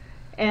structure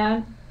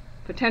and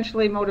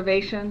potentially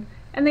motivation,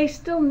 and they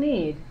still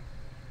need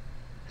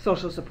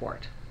social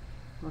support.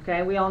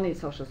 Okay, we all need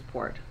social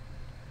support.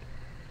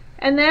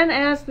 And then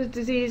as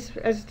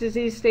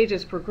disease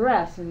stages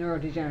progress in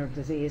neurodegenerative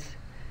disease,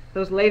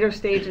 those later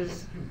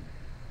stages,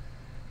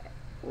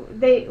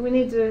 we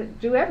need to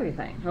do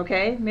everything,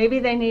 okay? Maybe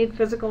they need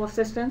physical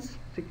assistance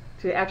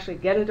to actually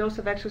get a dose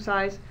of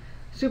exercise,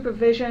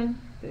 supervision,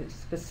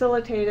 it's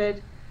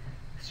facilitated,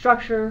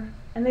 structure,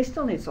 and they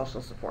still need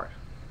social support,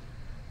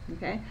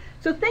 okay?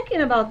 So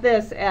thinking about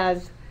this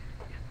as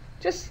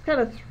just kind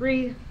of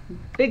 3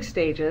 big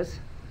stages,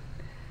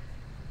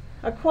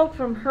 a quote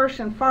from Hirsch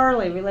and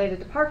Farley related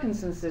to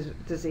Parkinson's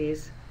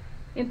disease: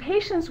 in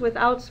patients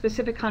without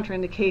specific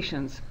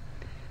contraindications,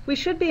 we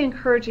should be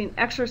encouraging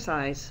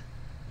exercise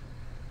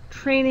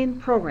training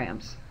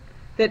programs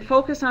that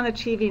focus on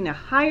achieving a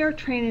higher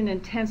training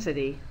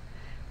intensity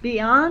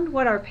beyond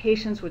what our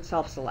patients would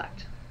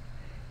self-select.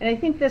 And I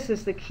think this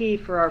is the key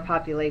for our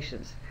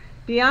populations.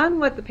 Beyond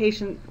what the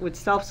patient would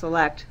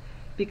self-select,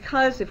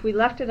 because if we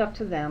left it up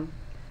to them,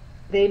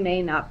 they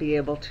may not be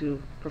able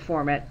to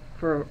perform it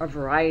for a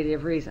variety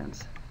of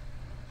reasons.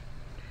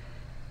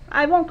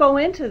 I won't go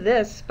into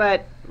this,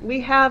 but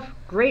we have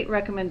great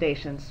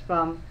recommendations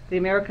from the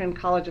American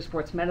College of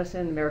Sports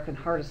Medicine, American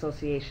Heart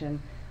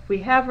Association. We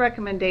have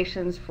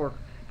recommendations for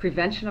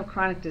prevention of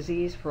chronic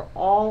disease for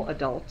all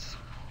adults.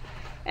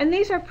 And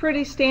these are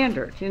pretty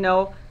standard,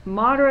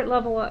 moderate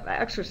level of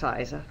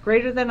exercise,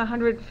 greater than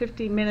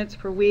 150 minutes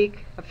per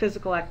week of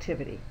physical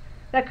activity.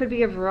 That could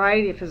be a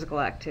variety of physical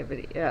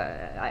activity,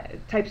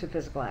 types of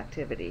physical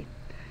activity.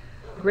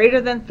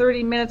 Greater than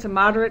 30 minutes of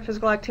moderate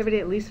physical activity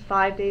at least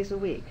 5 days a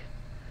week.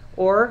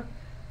 Or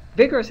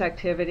vigorous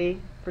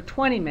activity for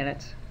 20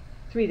 minutes,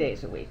 3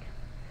 days a week.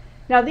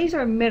 Now these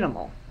are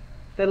minimal.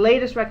 The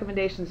latest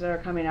recommendations that are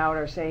coming out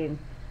are saying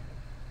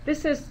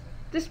this is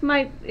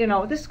going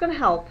to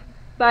help,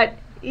 but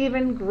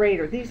even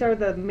greater. These are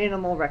the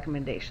minimal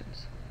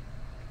recommendations.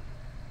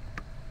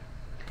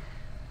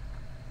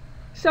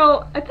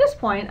 So at this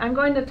point, I'm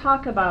going to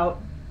talk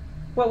about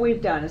what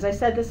we've done. As I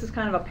said, this is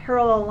kind of a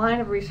parallel line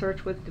of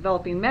research with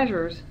developing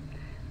measures.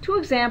 2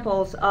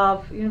 examples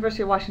of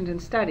University of Washington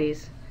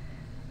studies,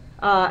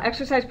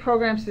 exercise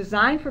programs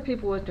designed for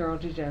people with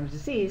neurodegenerative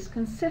disease,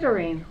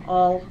 considering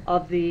all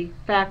of the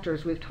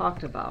factors we've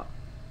talked about.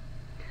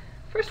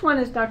 First one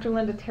is Dr.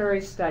 Linda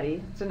Terry's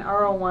study. It's an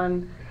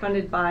R01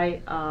 funded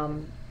by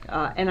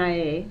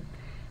NIA.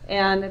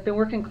 And I've been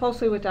working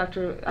closely with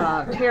Dr.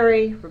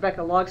 Terry,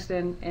 Rebecca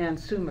Logston, and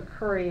Sue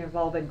McCurry, who have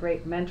all been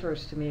great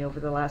mentors to me over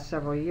the last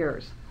several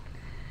years.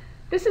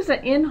 This is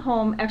an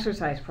in-home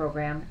exercise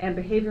program and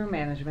behavior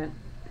management.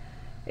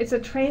 It's a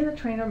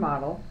train-the-trainer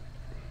model,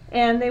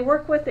 and they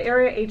work with the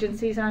area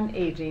agencies on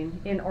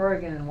aging in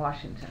Oregon and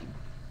Washington.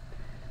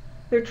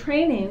 They're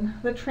training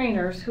the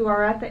trainers who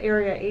are at the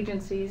area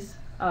agencies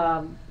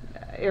on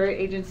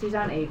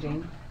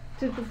aging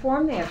to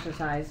perform the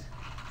exercise,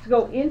 to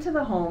go into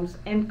the homes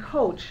and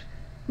coach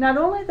not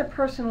only the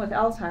person with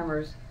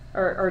Alzheimer's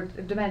or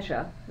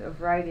dementia, a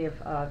variety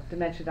of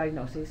dementia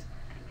diagnoses,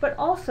 but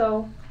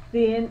also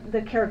the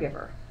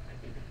caregiver.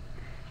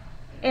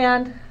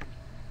 And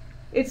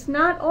it's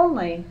not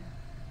only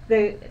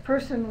the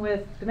person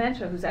with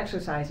dementia who's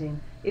exercising,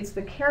 it's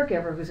the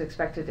caregiver who's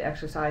expected to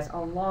exercise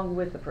along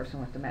with the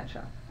person with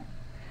dementia.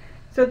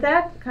 So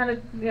that kind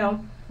of,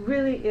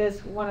 really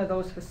is one of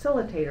those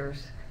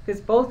facilitators,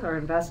 because both are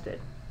invested.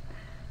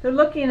 They're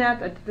looking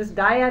at this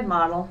dyad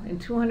model in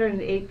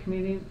 208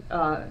 community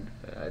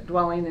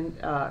dwelling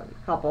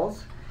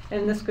couples.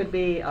 And this could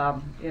be,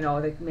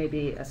 they may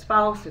be a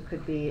spouse, it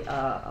could be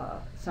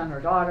a son or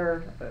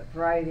daughter, a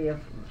variety of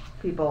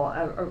people.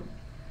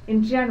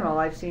 In general,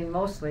 I've seen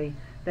mostly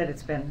that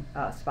it's been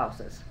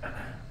spouses.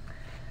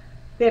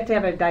 They have to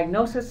have a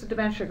diagnosis of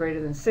dementia greater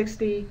than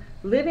 60,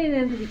 living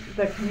in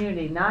the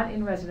community, not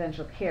in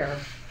residential care,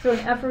 so an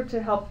effort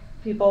to help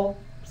people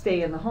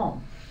stay in the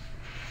home.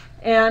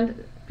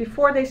 And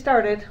before they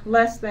started,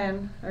 less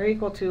than or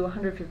equal to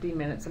 150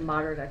 minutes of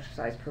moderate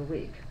exercise per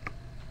week.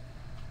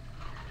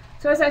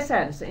 So as I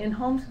said, it's an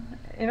in-home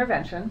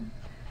intervention,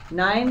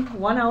 9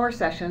 one-hour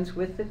sessions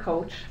with the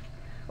coach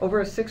over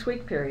a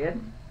 6-week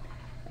period.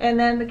 And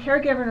then the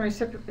caregiver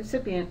and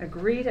recipient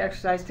agree to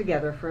exercise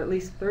together for at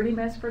least 30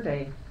 minutes per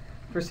day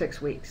for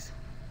 6 weeks.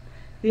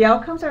 The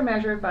outcomes are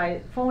measured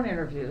by phone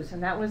interviews,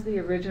 and that was the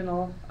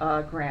original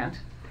grant.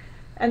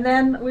 And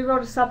then we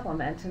wrote a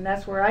supplement, and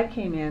that's where I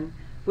came in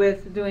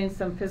with doing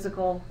some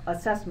physical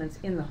assessments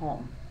in the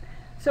home.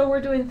 So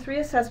we're doing 3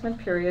 assessment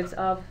periods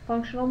of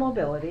functional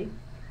mobility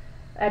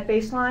at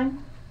baseline.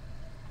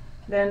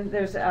 Then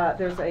there's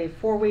a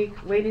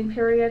 4-week waiting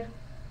period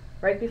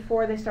right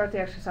before they start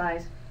the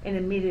exercise and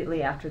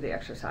immediately after the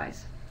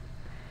exercise.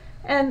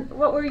 And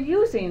what we're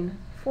using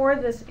for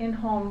this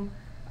in-home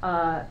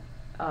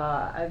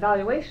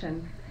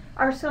evaluation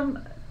are some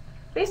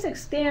basic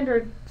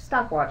standard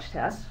stopwatch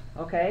tests,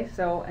 okay,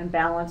 and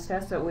balance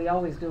tests that we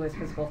always do as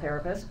physical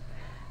therapists.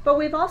 But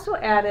we've also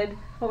added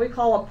what we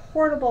call a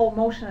portable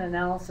motion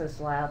analysis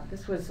lab.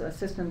 This was a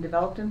system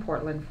developed in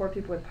Portland for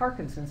people with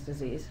Parkinson's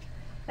disease,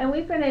 and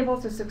we've been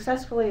able to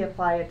successfully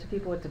apply it to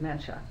people with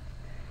dementia.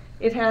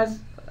 It has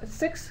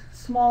 6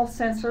 small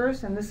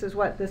sensors, and this is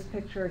what this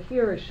picture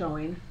here is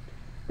showing.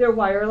 They're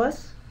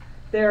wireless.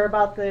 They're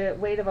about the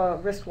weight of a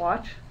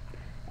wristwatch.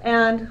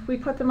 And we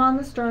put them on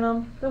the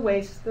sternum, the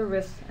waist, the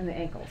wrists, and the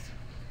ankles.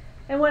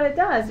 And what it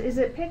does is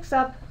it picks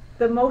up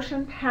the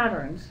motion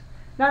patterns,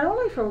 not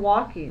only for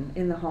walking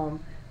in the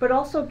home, but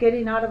also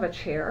getting out of a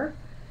chair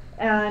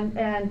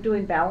and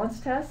doing balance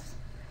tests.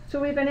 So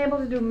we've been able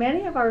to do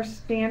many of our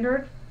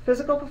standard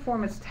physical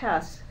performance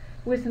tests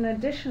with an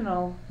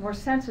additional, more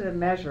sensitive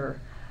measure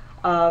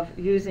of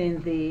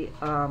using the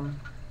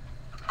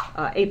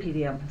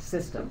APDM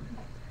system.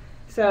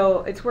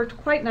 So it's worked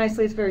quite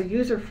nicely. It's very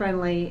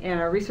user-friendly, and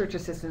our research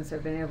assistants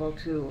have been able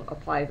to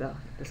apply the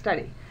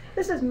study.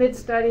 This is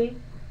mid-study.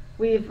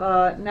 We've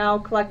now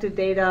collected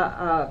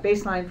data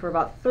baseline for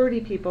about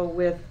 30 people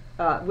with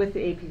the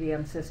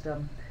APDM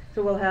system.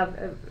 So we'll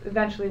have,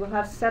 eventually we'll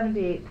have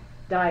 78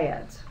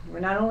 dyads. We're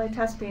not only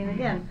testing,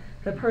 again,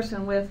 the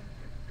person with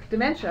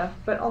dementia,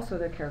 but also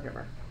their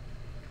caregiver.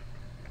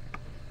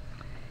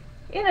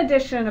 In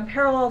addition, a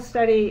parallel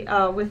study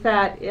with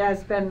that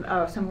has been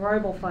some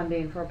Roybal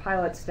funding for a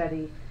pilot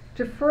study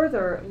to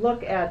further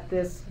look at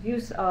this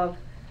use of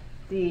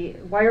the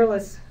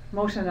wireless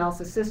motion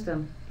analysis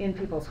system in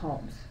people's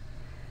homes.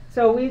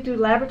 So we do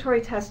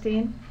laboratory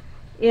testing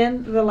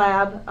in the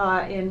lab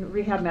in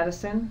rehab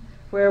medicine,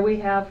 where we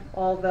have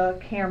all the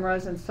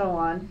cameras and so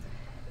on,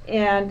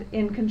 and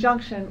in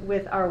conjunction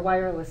with our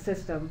wireless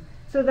system,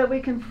 so that we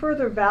can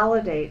further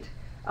validate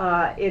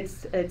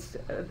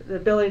the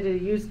ability to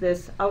use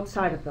this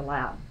outside of the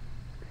lab.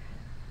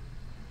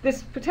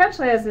 This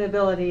potentially has the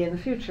ability in the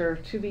future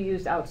to be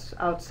used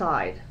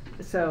outside.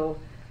 So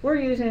we're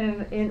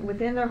using it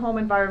within their home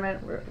environment,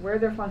 where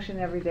they're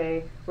functioning every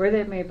day, where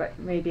they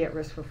may be at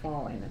risk for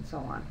falling, and so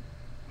on.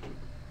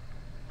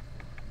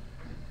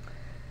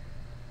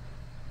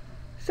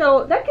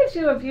 So that gives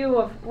you a view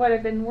of what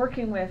I've been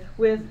working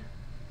with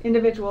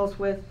individuals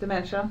with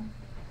dementia,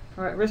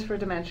 or at risk for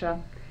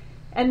dementia.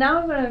 And now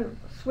I'm going to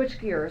switch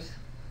gears,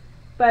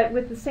 but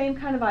with the same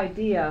kind of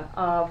idea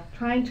of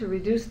trying to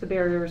reduce the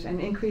barriers and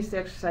increase the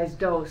exercise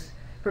dose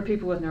for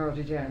people with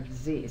neurodegenerative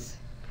disease.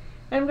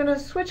 And I'm going to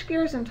switch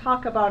gears and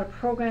talk about a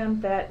program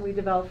that we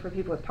developed for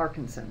people with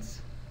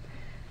Parkinson's.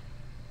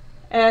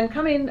 And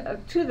coming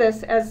to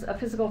this as a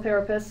physical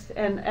therapist,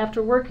 and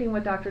after working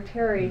with Dr.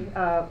 Terry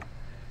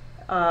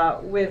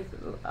with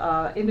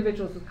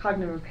individuals with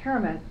cognitive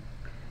impairment,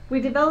 we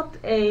developed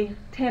a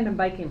tandem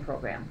biking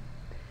program.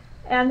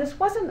 And this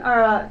wasn't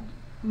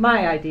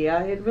my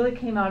idea. It really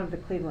came out of the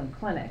Cleveland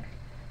Clinic,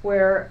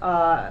 where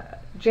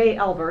Jay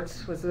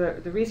Alberts was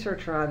the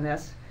researcher on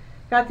this,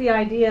 got the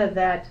idea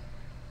that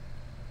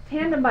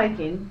tandem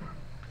biking,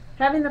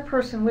 having the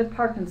person with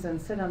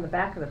Parkinson's sit on the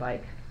back of the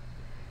bike,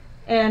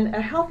 and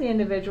a healthy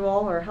individual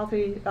or a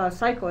healthy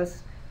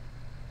cyclist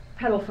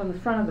pedal from the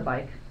front of the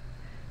bike,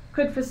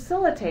 could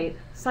facilitate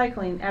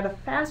cycling at a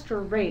faster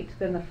rate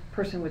than the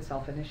person would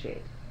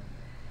self-initiate.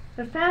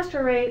 A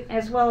faster rate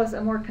as well as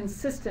a more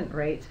consistent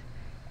rate,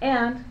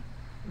 and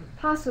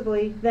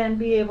possibly then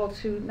be able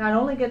to not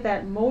only get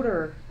that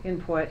motor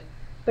input,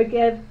 but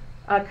get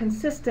a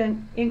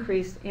consistent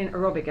increase in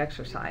aerobic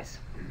exercise.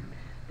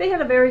 They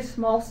had a very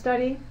small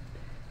study.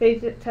 They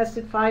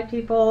tested 5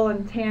 people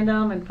in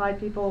tandem and 5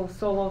 people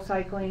solo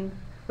cycling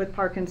with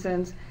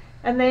Parkinson's.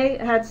 And they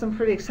had some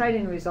pretty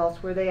exciting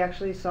results where they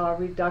actually saw a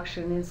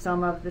reduction in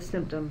some of the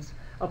symptoms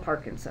of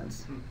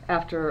Parkinson's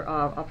after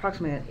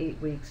approximately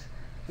 8 weeks,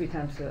 3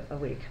 times a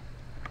week.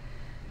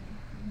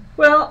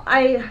 Well,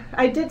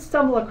 I did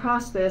stumble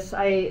across this.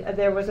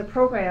 There was a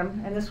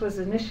program, and this was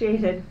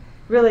initiated,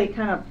 really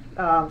kind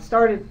of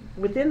started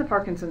within the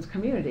Parkinson's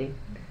community.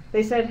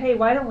 They said, hey,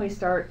 why don't we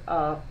start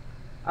our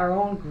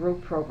own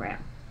group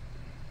program?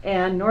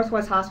 And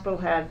Northwest Hospital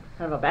had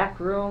kind of a back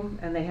room,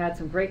 and they had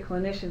some great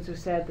clinicians who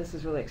said, this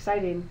is really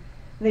exciting.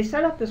 And they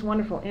set up this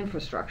wonderful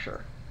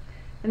infrastructure.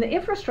 And the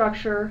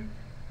infrastructure,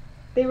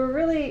 they were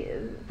really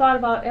thought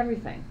about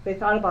everything. They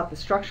thought about the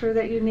structure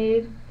that you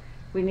need.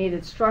 We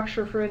needed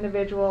structure for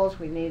individuals.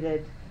 We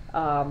needed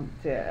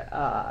to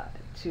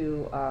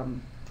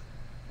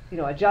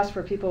adjust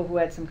for people who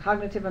had some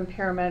cognitive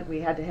impairment. We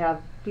had to have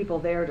people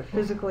there to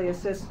physically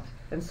assist,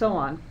 and so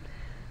on.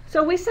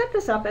 So we set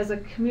this up as a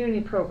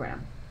community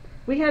program.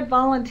 We had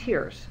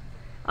volunteers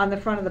on the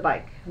front of the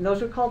bike, and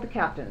those were called the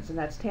captains, and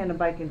that's tandem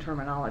biking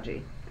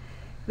terminology.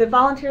 The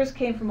volunteers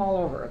came from all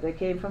over. They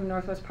came from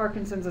Northwest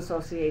Parkinson's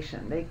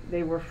Association.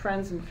 They were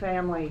friends and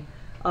family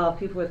of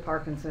people with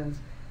Parkinson's.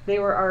 They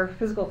were our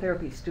physical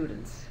therapy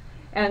students.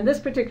 And this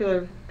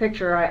particular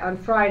picture, on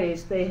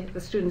Fridays, the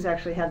students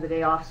actually had the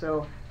day off,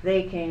 so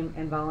they came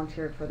and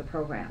volunteered for the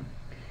program.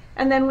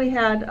 And then we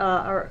had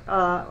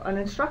an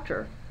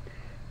instructor.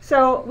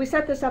 So we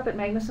set this up at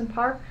Magnuson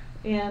Park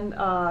in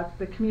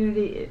the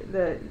community.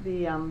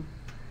 The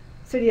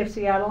city of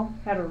Seattle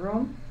had a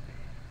room,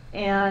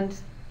 and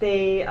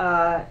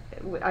I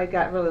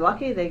got really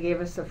lucky. They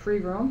gave us a free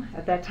room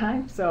at that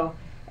time. So,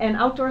 and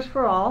Outdoors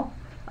for All,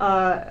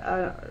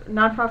 a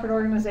nonprofit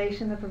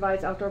organization that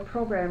provides outdoor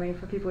programming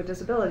for people with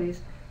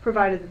disabilities,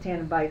 provided the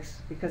tandem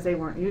bikes because they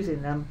weren't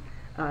using them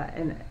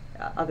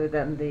other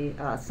than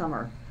the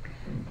summer.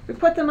 We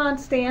put them on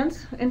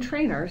stands and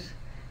trainers,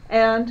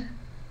 and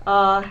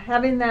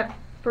having that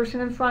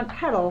person in front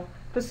pedal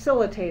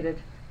facilitated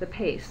the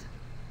pace.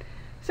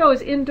 So it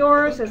was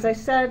indoors, as I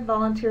said.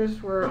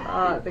 Volunteers were,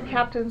 the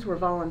captains were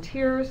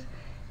volunteers,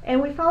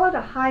 and we followed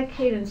a high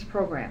cadence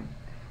program.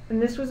 And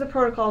this was a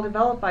protocol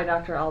developed by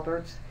Dr.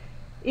 Alberts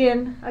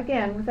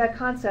again, with that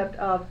concept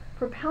of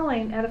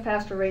propelling at a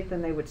faster rate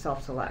than they would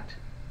self-select.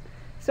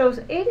 So it was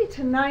 80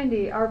 to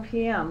 90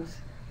 RPMs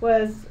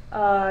was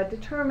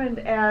determined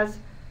as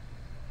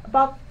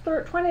about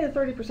 20 to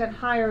 30%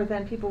 higher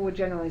than people would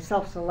generally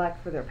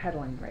self-select for their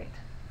pedaling rate.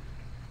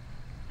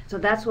 So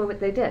that's what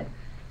they did.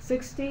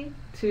 80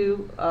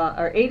 to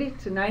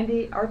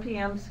 90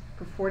 RPMs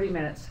for 40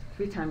 minutes,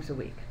 3 times a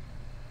week.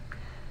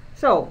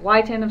 So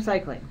why tandem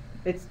cycling?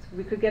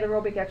 We could get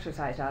aerobic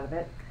exercise out of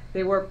it.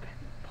 They were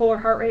polar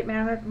heart rate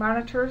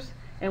monitors,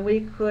 and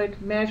we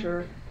could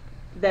measure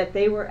that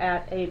they were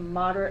at a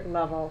moderate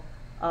level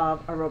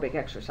of aerobic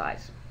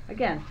exercise.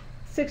 Again,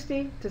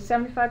 60 to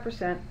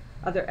 75%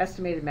 of their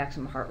estimated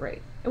maximum heart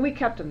rate. And we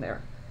kept them there.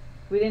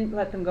 We didn't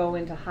let them go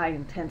into high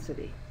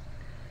intensity.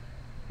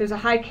 There's a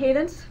high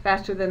cadence,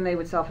 faster than they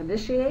would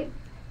self-initiate.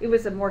 It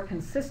was a more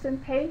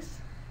consistent pace,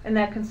 and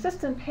that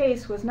consistent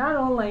pace was not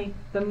only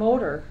the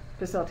motor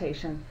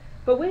facilitation,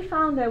 but we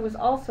found there was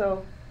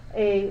also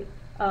an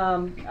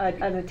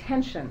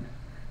attention,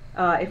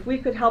 if we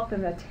could help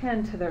them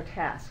attend to their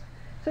task.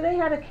 So they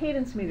had a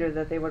cadence meter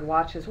that they would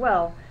watch as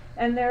well,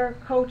 and their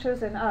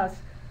coaches and us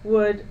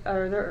would,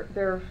 or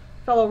their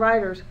fellow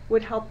riders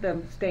would help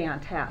them stay on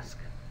task.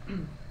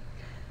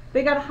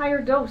 They got a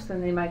higher dose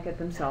than they might get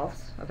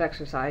themselves of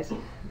exercise.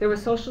 There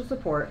was social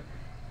support,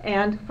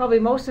 and probably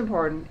most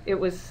important, it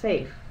was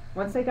safe.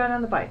 Once they got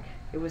on the bike,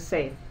 it was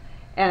safe,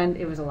 and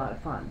it was a lot of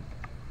fun.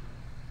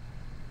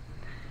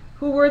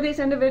 Who were these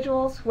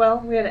individuals? Well,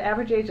 we had an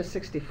average age of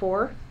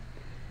 64.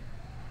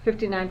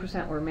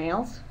 59% were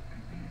males.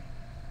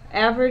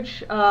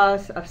 Average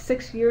of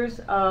 6 years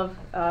of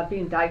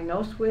being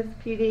diagnosed with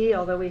PD,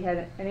 although we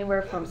had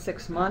anywhere from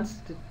 6 months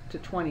to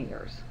 20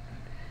 years.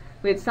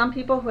 We had some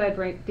people who had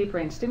deep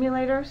brain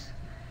stimulators,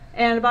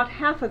 and about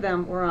half of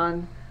them were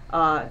on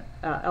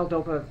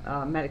L-DOPA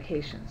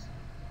medications.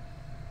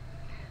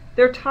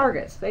 Their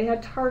targets, they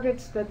had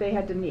targets that they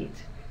had to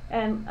meet.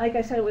 And like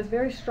I said, it was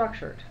very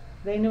structured.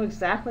 They knew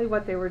exactly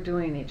what they were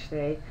doing each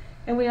day.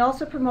 And we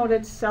also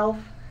promoted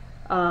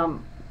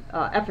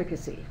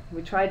self-efficacy.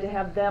 We tried to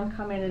have them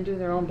come in and do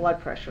their own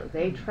blood pressure.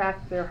 They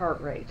tracked their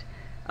heart rate.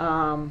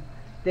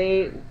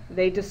 They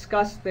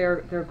discussed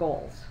their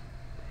goals.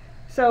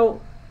 So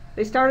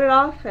they started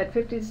off at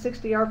 50 to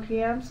 60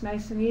 RPMs,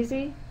 nice and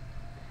easy,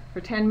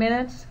 for 10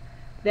 minutes.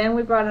 Then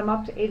we brought them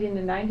up to 80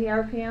 to 90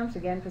 RPMs,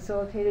 again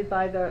facilitated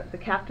by the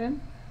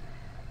captain.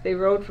 They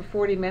rode for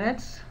 40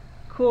 minutes,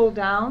 cooled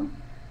down.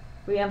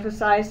 We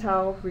emphasized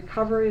how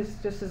recovery is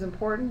just as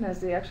important as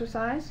the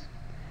exercise.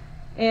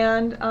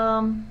 And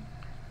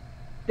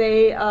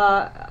they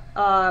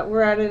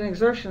were at an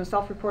exertion, a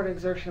self-reported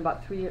exertion,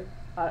 about 3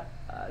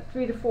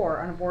 to 4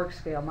 on a Borg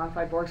scale,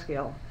 modified Borg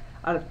scale,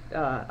 out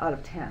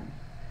of 10,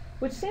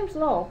 which seems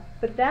low,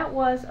 but that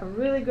was a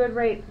really good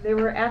rate. They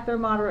were at their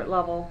moderate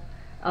level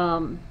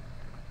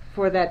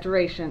for that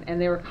duration,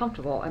 and they were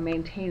comfortable in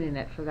maintaining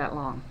it for that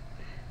long.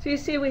 So you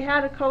see, we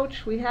had a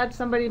coach, we had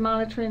somebody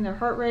monitoring their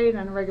heart rate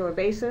on a regular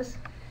basis,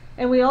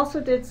 and we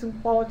also did some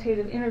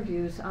qualitative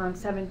interviews on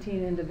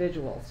 17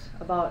 individuals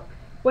about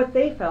what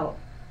they felt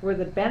were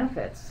the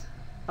benefits,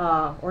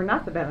 or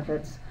not the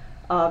benefits,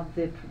 of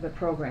the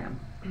program.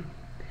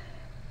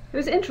 It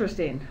was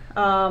interesting.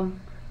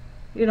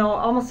 You know,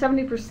 almost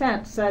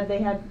 70% said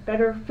they had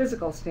better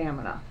physical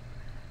stamina,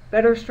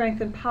 better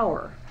strength and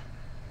power,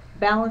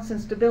 balance and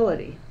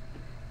stability.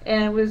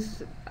 And it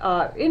was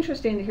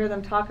interesting to hear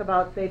them talk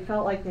about they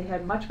felt like they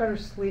had much better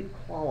sleep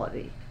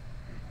quality.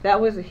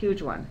 That was a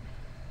huge one.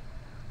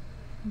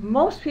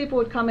 Most people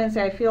would come in and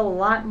say, I feel a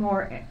lot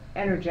more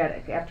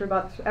energetic after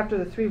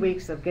the 3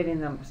 weeks of getting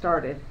them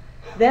started.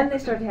 Then they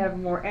started to have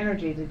more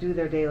energy to do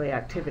their daily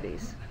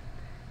activities.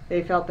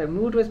 They felt their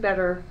mood was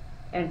better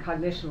and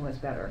cognition was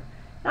better.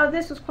 Now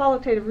this was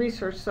qualitative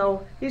research,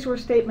 so these were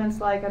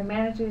statements like, I'm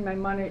managing my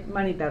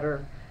money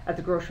better at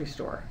the grocery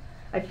store.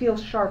 I feel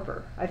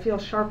sharper. I feel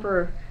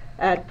sharper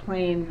at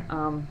playing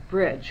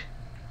bridge.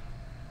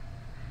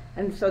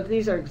 And so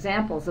these are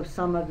examples of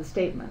some of the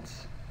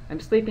statements. I'm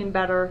sleeping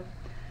better.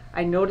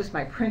 I notice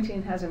my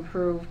printing has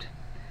improved.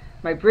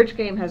 My bridge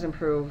game has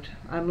improved.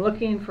 I'm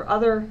looking for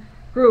other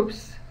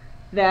groups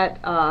that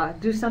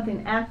do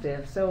something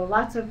active. So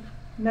lots of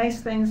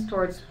nice things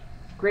towards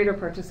greater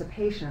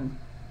participation.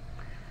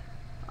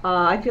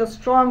 I feel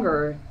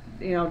stronger,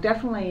 you know,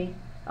 definitely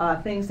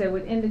things that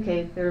would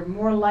indicate they're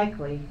more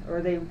likely,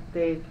 or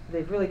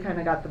they've really kind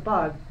of got the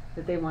bug,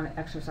 that they want to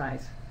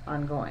exercise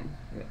ongoing.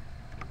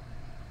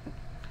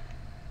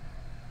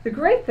 The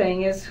great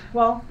thing is,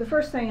 well, the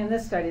first thing in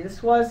this study,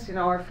 this was, you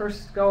know, our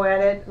first go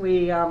at it.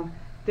 We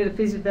did a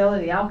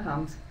feasibility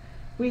outcomes.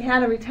 We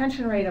had a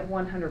retention rate of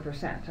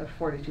 100% of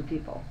 42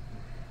 people.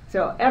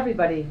 So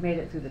everybody made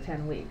it through the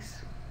 10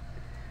 weeks.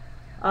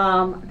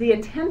 The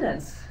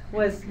attendance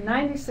was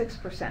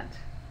 96%.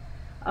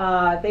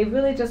 They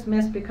really just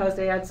missed because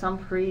they had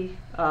some they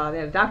had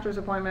a doctor's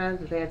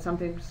appointment, they had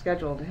something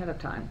scheduled ahead of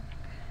time.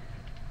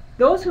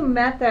 Those who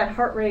met that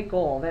heart rate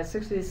goal, that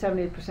 60 to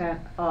 70%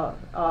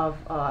 of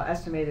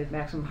estimated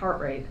maximum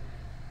heart rate,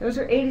 those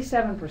are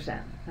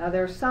 87%. Now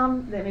there are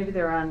some that maybe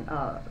they're on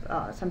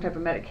some type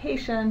of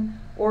medication,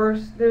 or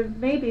there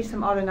may be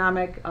some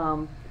autonomic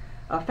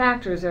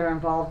factors that are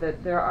involved.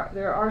 That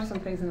there are some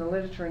things in the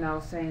literature now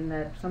saying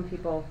that some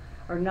people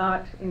are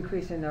not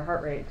increasing their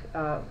heart rate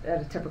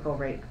at a typical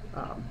rate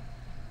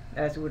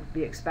as would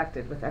be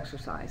expected with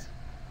exercise.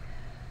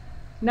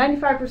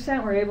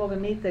 95% were able to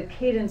meet the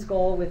cadence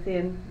goal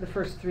within the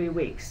first 3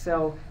 weeks,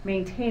 so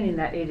maintaining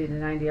that 80 to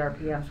 90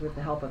 RPMs with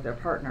the help of their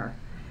partner.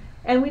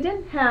 And we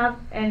didn't have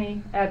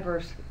any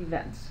adverse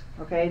events.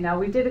 Okay, now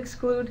we did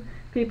exclude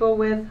people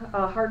with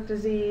heart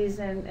disease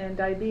and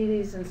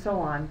diabetes and so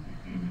on,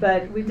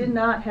 but we did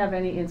not have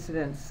any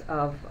incidents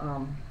of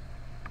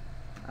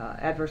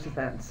adverse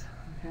events.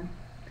 Okay.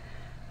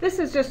 This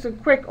is just a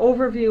quick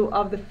overview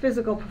of the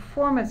physical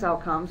performance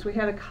outcomes. We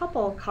had a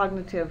couple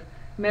cognitive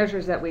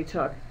measures that we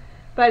took,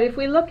 but if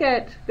we look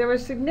at, there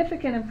was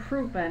significant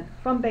improvement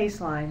from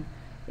baseline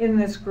in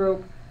this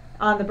group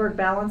on the Berg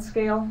balance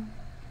scale,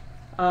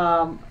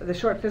 the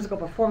short physical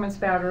performance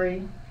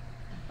battery,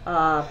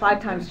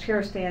 5 times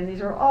chair stand.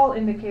 These are all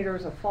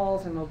indicators of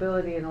falls and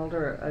mobility in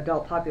older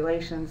adult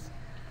populations,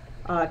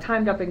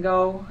 timed up and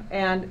go,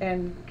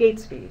 and gait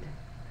speed.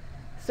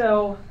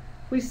 So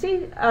we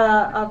see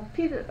a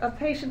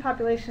patient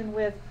population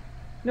with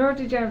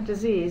neurodegenerative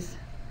disease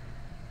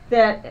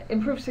that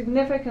improved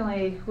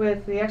significantly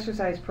with the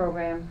exercise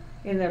program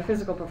in their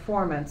physical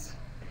performance.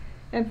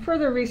 And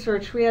further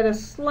research, we had a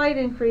slight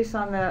increase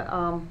on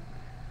the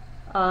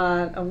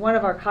one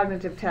of our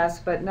cognitive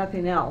tests, but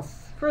nothing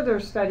else.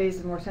 Further studies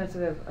and more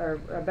sensitive or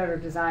better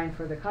design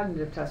for the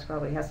cognitive test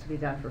probably has to be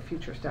done for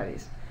future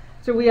studies.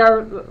 So we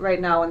are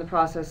right now in the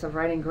process of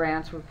writing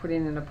grants. We're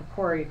putting in a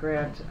PCORI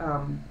grant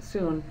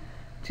soon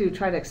to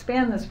try to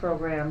expand this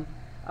program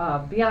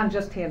beyond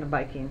just tandem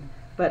biking,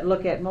 but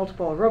look at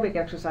multiple aerobic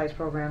exercise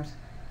programs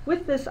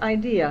with this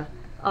idea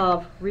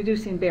of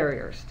reducing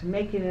barriers, to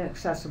making it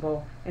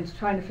accessible, and to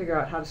trying to figure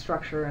out how to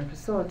structure and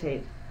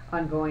facilitate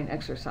ongoing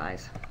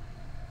exercise.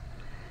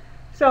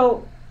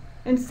 So,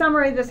 in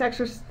summary,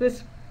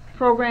 this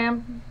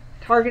program,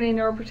 Targeting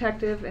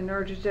Neuroprotective and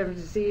Neurodegenerative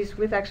Disease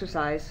with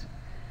Exercise,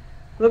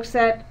 looks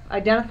at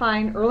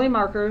identifying early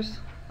markers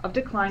of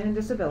decline in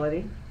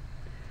disability,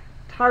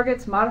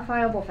 targets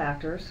modifiable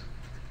factors,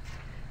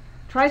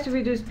 tries to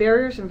reduce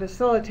barriers and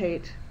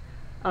facilitate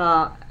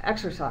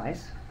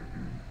exercise,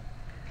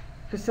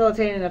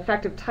 facilitating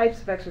effective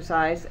types of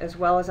exercise as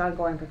well as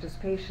ongoing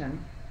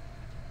participation,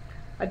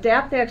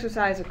 adapt the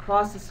exercise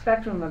across the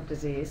spectrum of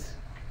disease,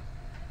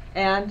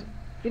 and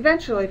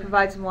eventually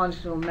provide some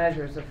longitudinal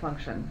measures of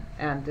function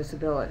and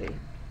disability.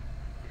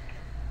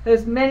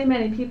 There's many,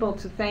 many people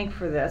to thank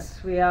for this.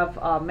 We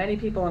have many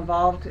people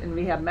involved in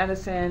rehab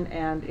medicine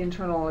and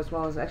internal as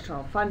well as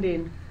external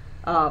funding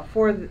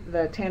for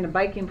the tandem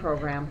biking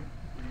program,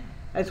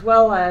 as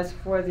well as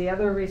for the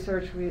other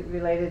research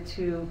related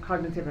to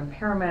cognitive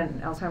impairment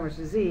and Alzheimer's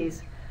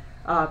disease,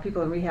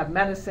 people in rehab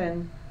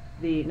medicine,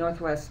 the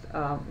Northwest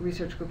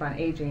Research Group on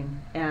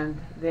Aging, and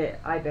the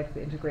IBIC,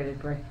 the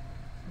Integrated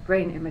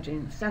Brain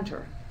Imaging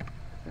Center.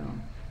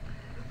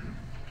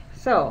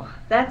 So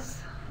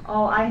that's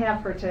all I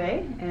have for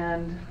today,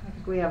 and I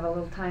think we have a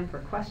little time for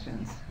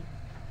questions.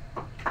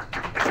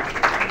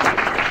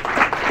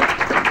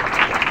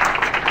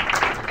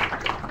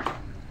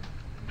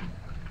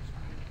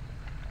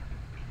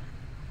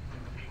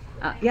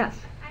 Yes.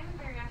 I'm a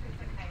bariatric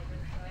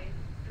psychiatrist, so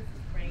this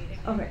is great.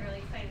 I'm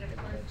really excited.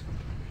 Of course,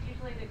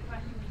 usually the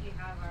questions we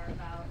have are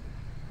about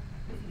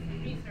this is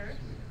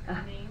research,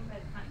 name, but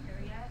it's not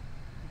here yet.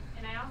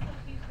 And I also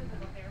teach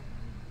physical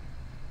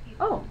therapy.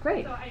 Oh,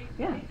 great. So I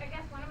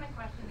guess one of my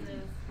questions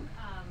is,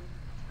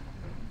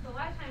 so a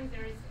lot of times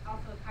there's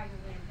also a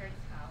cognitively impaired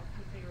spouse,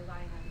 and so you're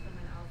relying on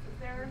someone else.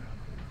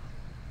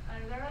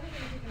 Are there other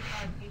things you can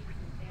tell patients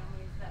and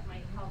families that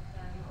might help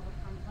them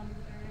overcome some of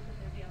the barriers that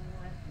they're dealing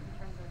with in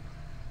terms of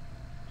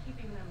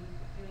keeping them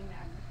doing the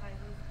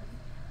exercises? Because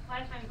a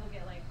lot of times we'll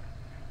get like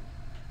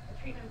a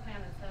treatment plan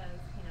that says,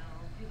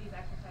 do these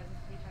exercises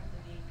 3 times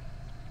a week.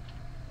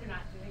 They're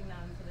not doing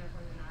them, so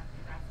therefore they're not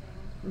progressing.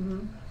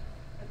 Mm-hmm.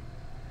 But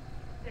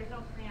there's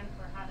no plan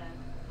for how to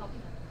help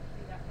them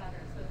do that better.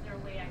 So is there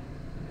a way I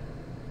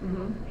can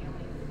help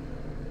families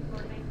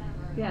coordinate them?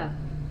 Or Yeah.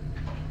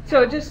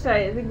 So just,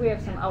 I think we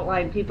have some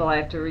outline people. I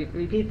have to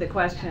repeat the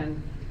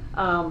question.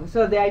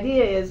 So the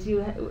idea is,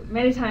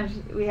 many times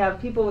we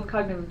have people with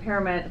cognitive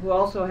impairment who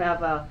also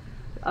have a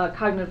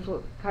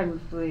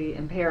cognitively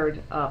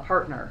impaired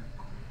partner,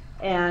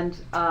 and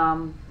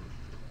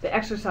the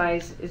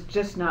exercise is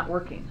just not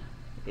working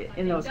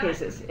in those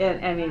cases.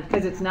 And I mean,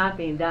 because it's not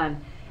being done.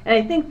 And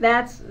I think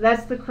that's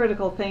the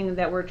critical thing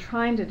that we're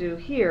trying to do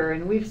here,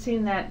 and we've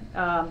seen that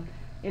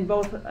in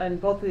both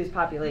of these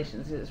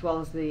populations, as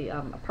well as the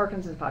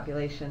Parkinson's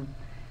population,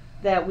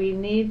 that we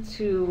need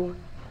to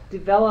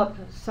develop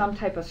some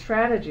type of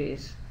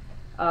strategies.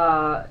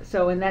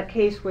 So in that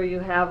case where you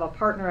have a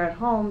partner at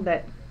home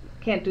that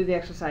can't do the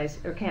exercise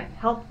or can't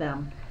help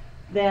them,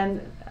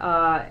 then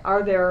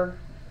are there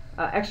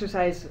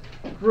exercise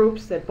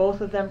groups that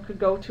both of them could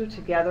go to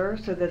together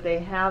so that they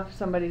have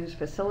somebody who's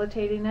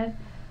facilitating it?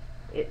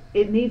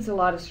 It needs a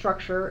lot of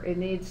structure. It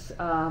needs,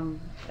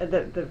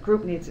 the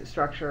group needs its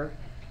structure.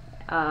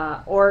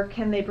 Or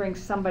can they bring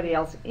somebody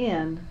else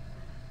in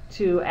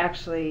to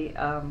actually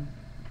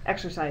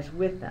exercise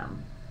with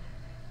them?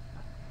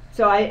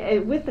 So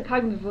with the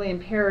cognitively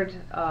impaired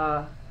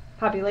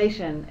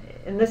population,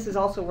 and this is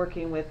also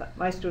working with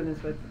my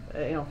students with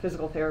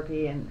physical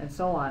therapy and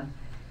so on,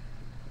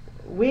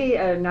 we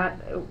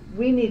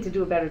need to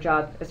do a better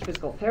job as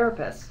physical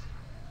therapists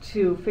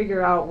to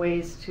figure out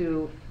ways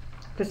to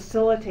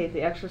facilitate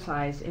the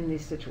exercise in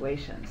these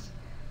situations,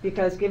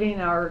 because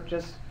giving our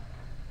just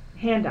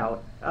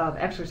handout of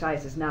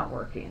exercise is not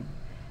working.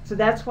 So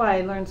that's why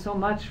I learned so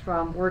much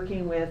from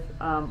working with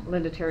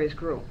Linda Terry's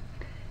group,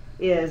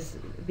 is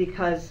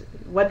because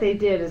what they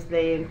did is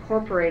they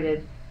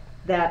incorporated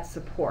that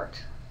support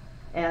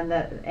and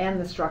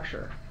the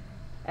structure.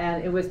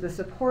 And it was the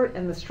support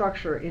and the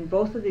structure in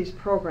both of these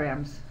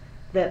programs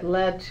that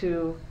led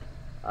to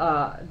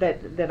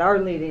that are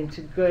leading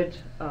to good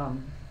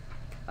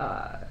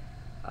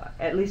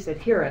at least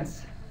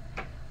adherence.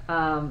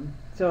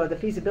 So the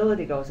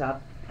feasibility goes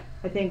up.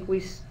 I think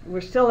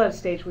we're still at a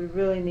stage we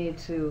really need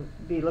to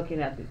be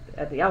looking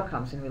at the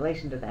outcomes in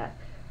relation to that.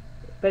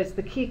 But it's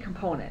the key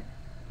component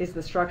is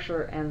the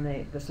structure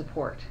and the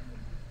support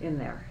in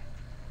there.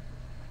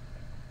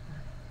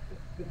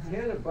 The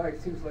tandem bike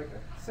seems like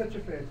such a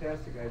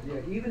fantastic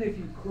idea. Even if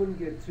you couldn't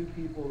get 2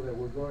 people that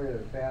were going at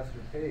a faster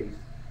pace,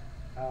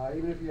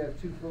 even if you had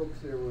 2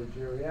 folks that were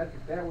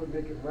geriatric, that would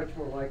make it much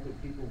more likely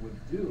people would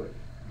do it.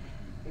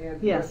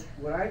 And yes.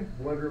 What I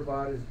wonder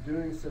about is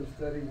doing some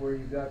study where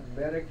you got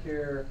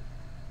Medicare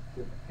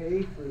to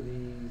pay for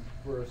these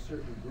for a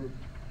certain group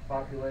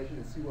population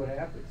and see what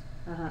happens.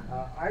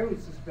 I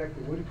would suspect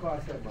it wouldn't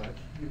cost that much.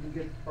 You can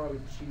get probably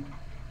cheap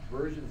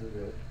versions of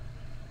it.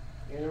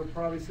 and it'll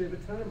probably save a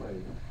ton of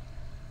money.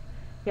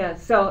 Yeah,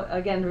 so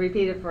again, to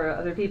repeat it for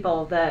other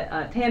people,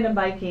 that tandem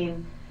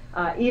biking,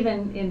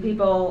 even in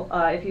people,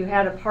 if you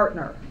had a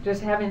partner,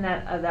 just having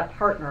that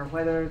partner,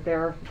 whether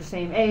they're the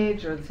same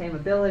age or the same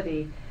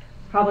ability,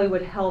 probably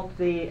would help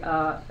the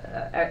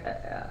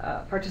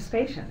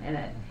participation in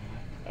it.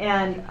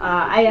 And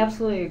I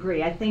absolutely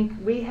agree. I think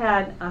we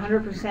had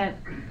 100%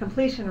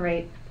 completion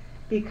rate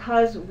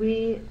because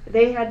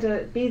they had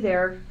to be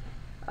there.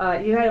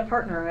 You had a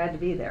partner who had to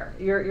be there.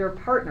 Your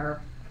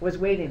partner was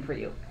waiting for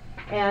you.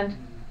 And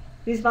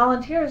these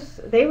volunteers,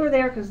 they were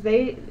there because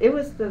it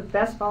was the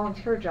best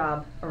volunteer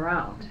job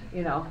around.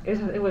 You know,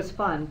 it was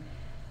fun.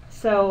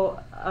 So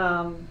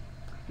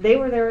they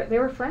were there. They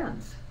were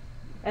friends,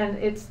 and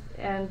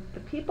the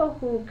people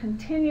who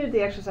continued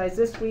the exercise.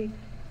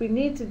 We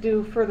need to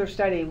do further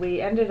study. We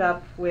ended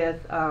up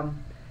with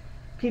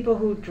people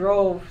who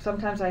drove.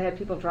 Sometimes I had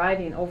people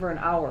driving over an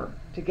hour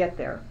to get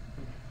there,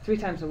 3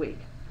 times a week.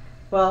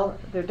 Well,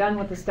 they're done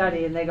with the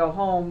study and they go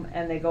home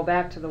and they go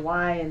back to the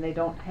Y and they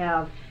don't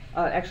have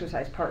an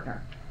exercise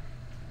partner.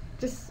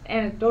 Just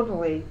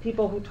anecdotally,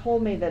 people who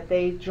told me that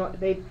they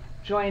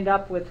joined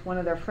up with one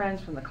of their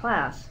friends from the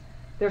class,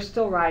 they're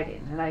still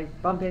riding, and I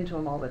bump into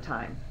them all the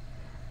time.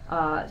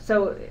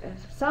 So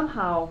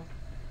somehow,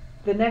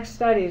 the next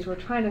studies, we're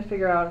trying to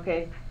figure out,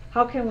 okay,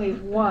 how can we,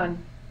 one,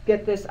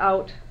 get this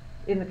out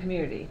in the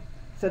community?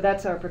 So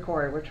that's our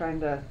PROCORI. We're trying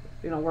to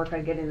work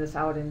on getting this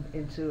out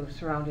into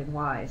surrounding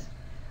Ys.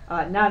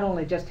 Not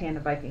only just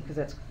tandem biking, because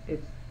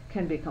it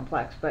can be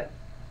complex, but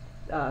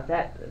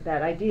that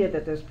idea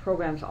that there's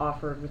programs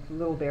offered with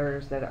little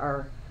barriers that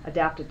are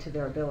adapted to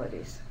their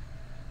abilities.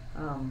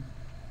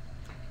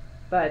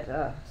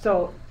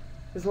 So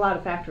there's a lot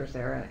of factors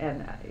there,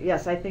 and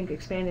yes, I think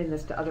expanding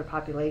this to other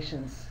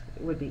populations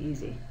would be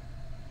easy.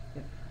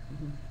 Yep.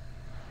 Mm-hmm.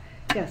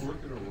 Yes?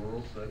 Work in a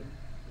rural setting?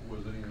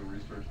 Was any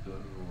research done in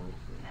a rural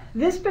setting?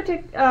 This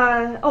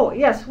particular,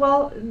 yes,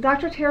 well,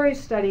 Dr. Terry's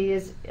study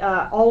is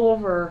all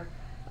over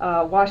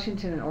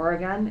Washington and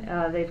Oregon.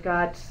 They've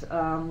got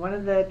one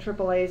of the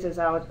AAAs is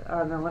out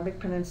on the Olympic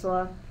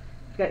Peninsula.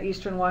 They've got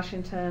Eastern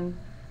Washington,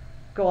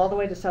 go all the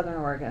way to Southern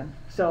Oregon.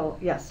 So,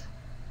 yes.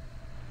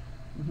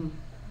 Mm-hmm.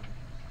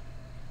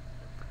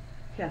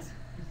 Yes?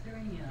 Is there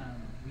any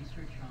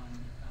research on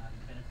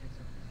the benefits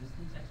of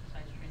resistance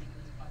exercise training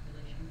in this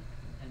population?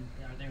 And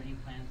are there any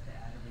plans to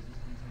add a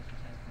resistance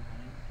exercise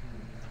component to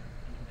the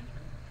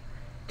intervention?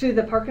 To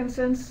the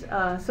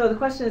Parkinson's. So the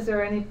question is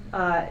there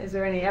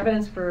any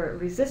evidence for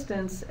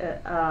resistance,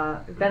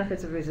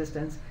 benefits of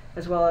resistance,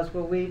 as well as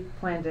will we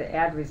plan to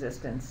add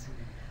resistance?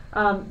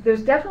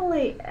 There's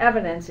definitely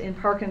evidence in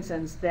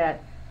Parkinson's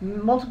that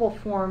multiple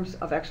forms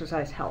of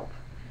exercise help,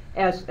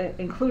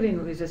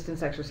 including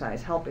resistance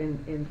exercise, help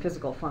in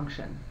physical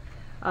function.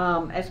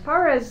 As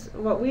far as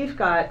what we've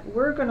got,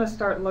 we're going to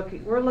start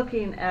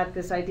looking at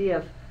this idea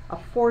of a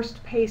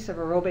forced pace of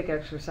aerobic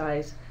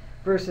exercise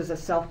versus a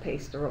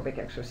self-paced aerobic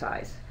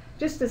exercise,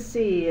 just to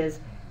see is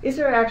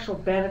there actual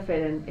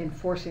benefit in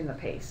forcing the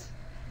pace.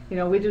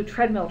 We do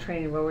treadmill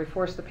training where we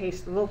force the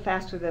pace a little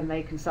faster than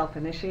they can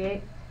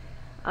self-initiate.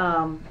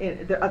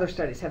 The other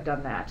studies have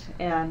done that,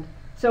 and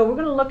so we're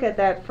going to look at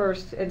that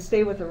first and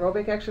stay with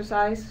aerobic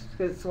exercise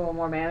because it's a little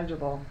more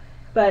manageable.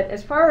 But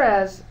as far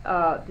as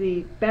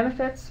the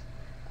benefits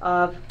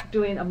of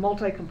doing a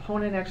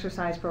multi-component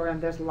exercise program,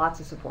 there's lots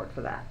of support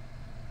for that.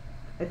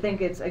 I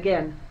think it's,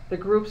 again, the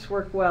groups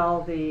work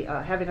well, the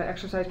having an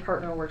exercise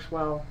partner works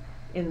well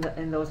in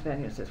those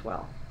venues as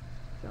well.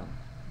 So.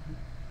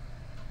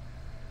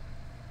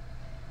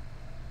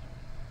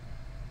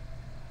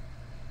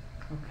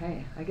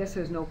 Okay, I guess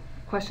there's no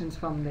questions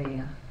from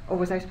the, or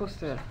was I supposed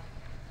to?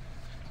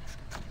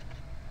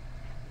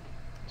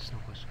 There's no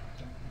questions.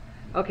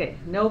 Okay,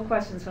 no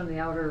questions from the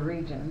outer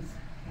regions.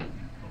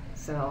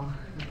 So,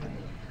 okay.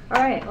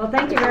 All right, well,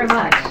 thank you very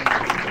much.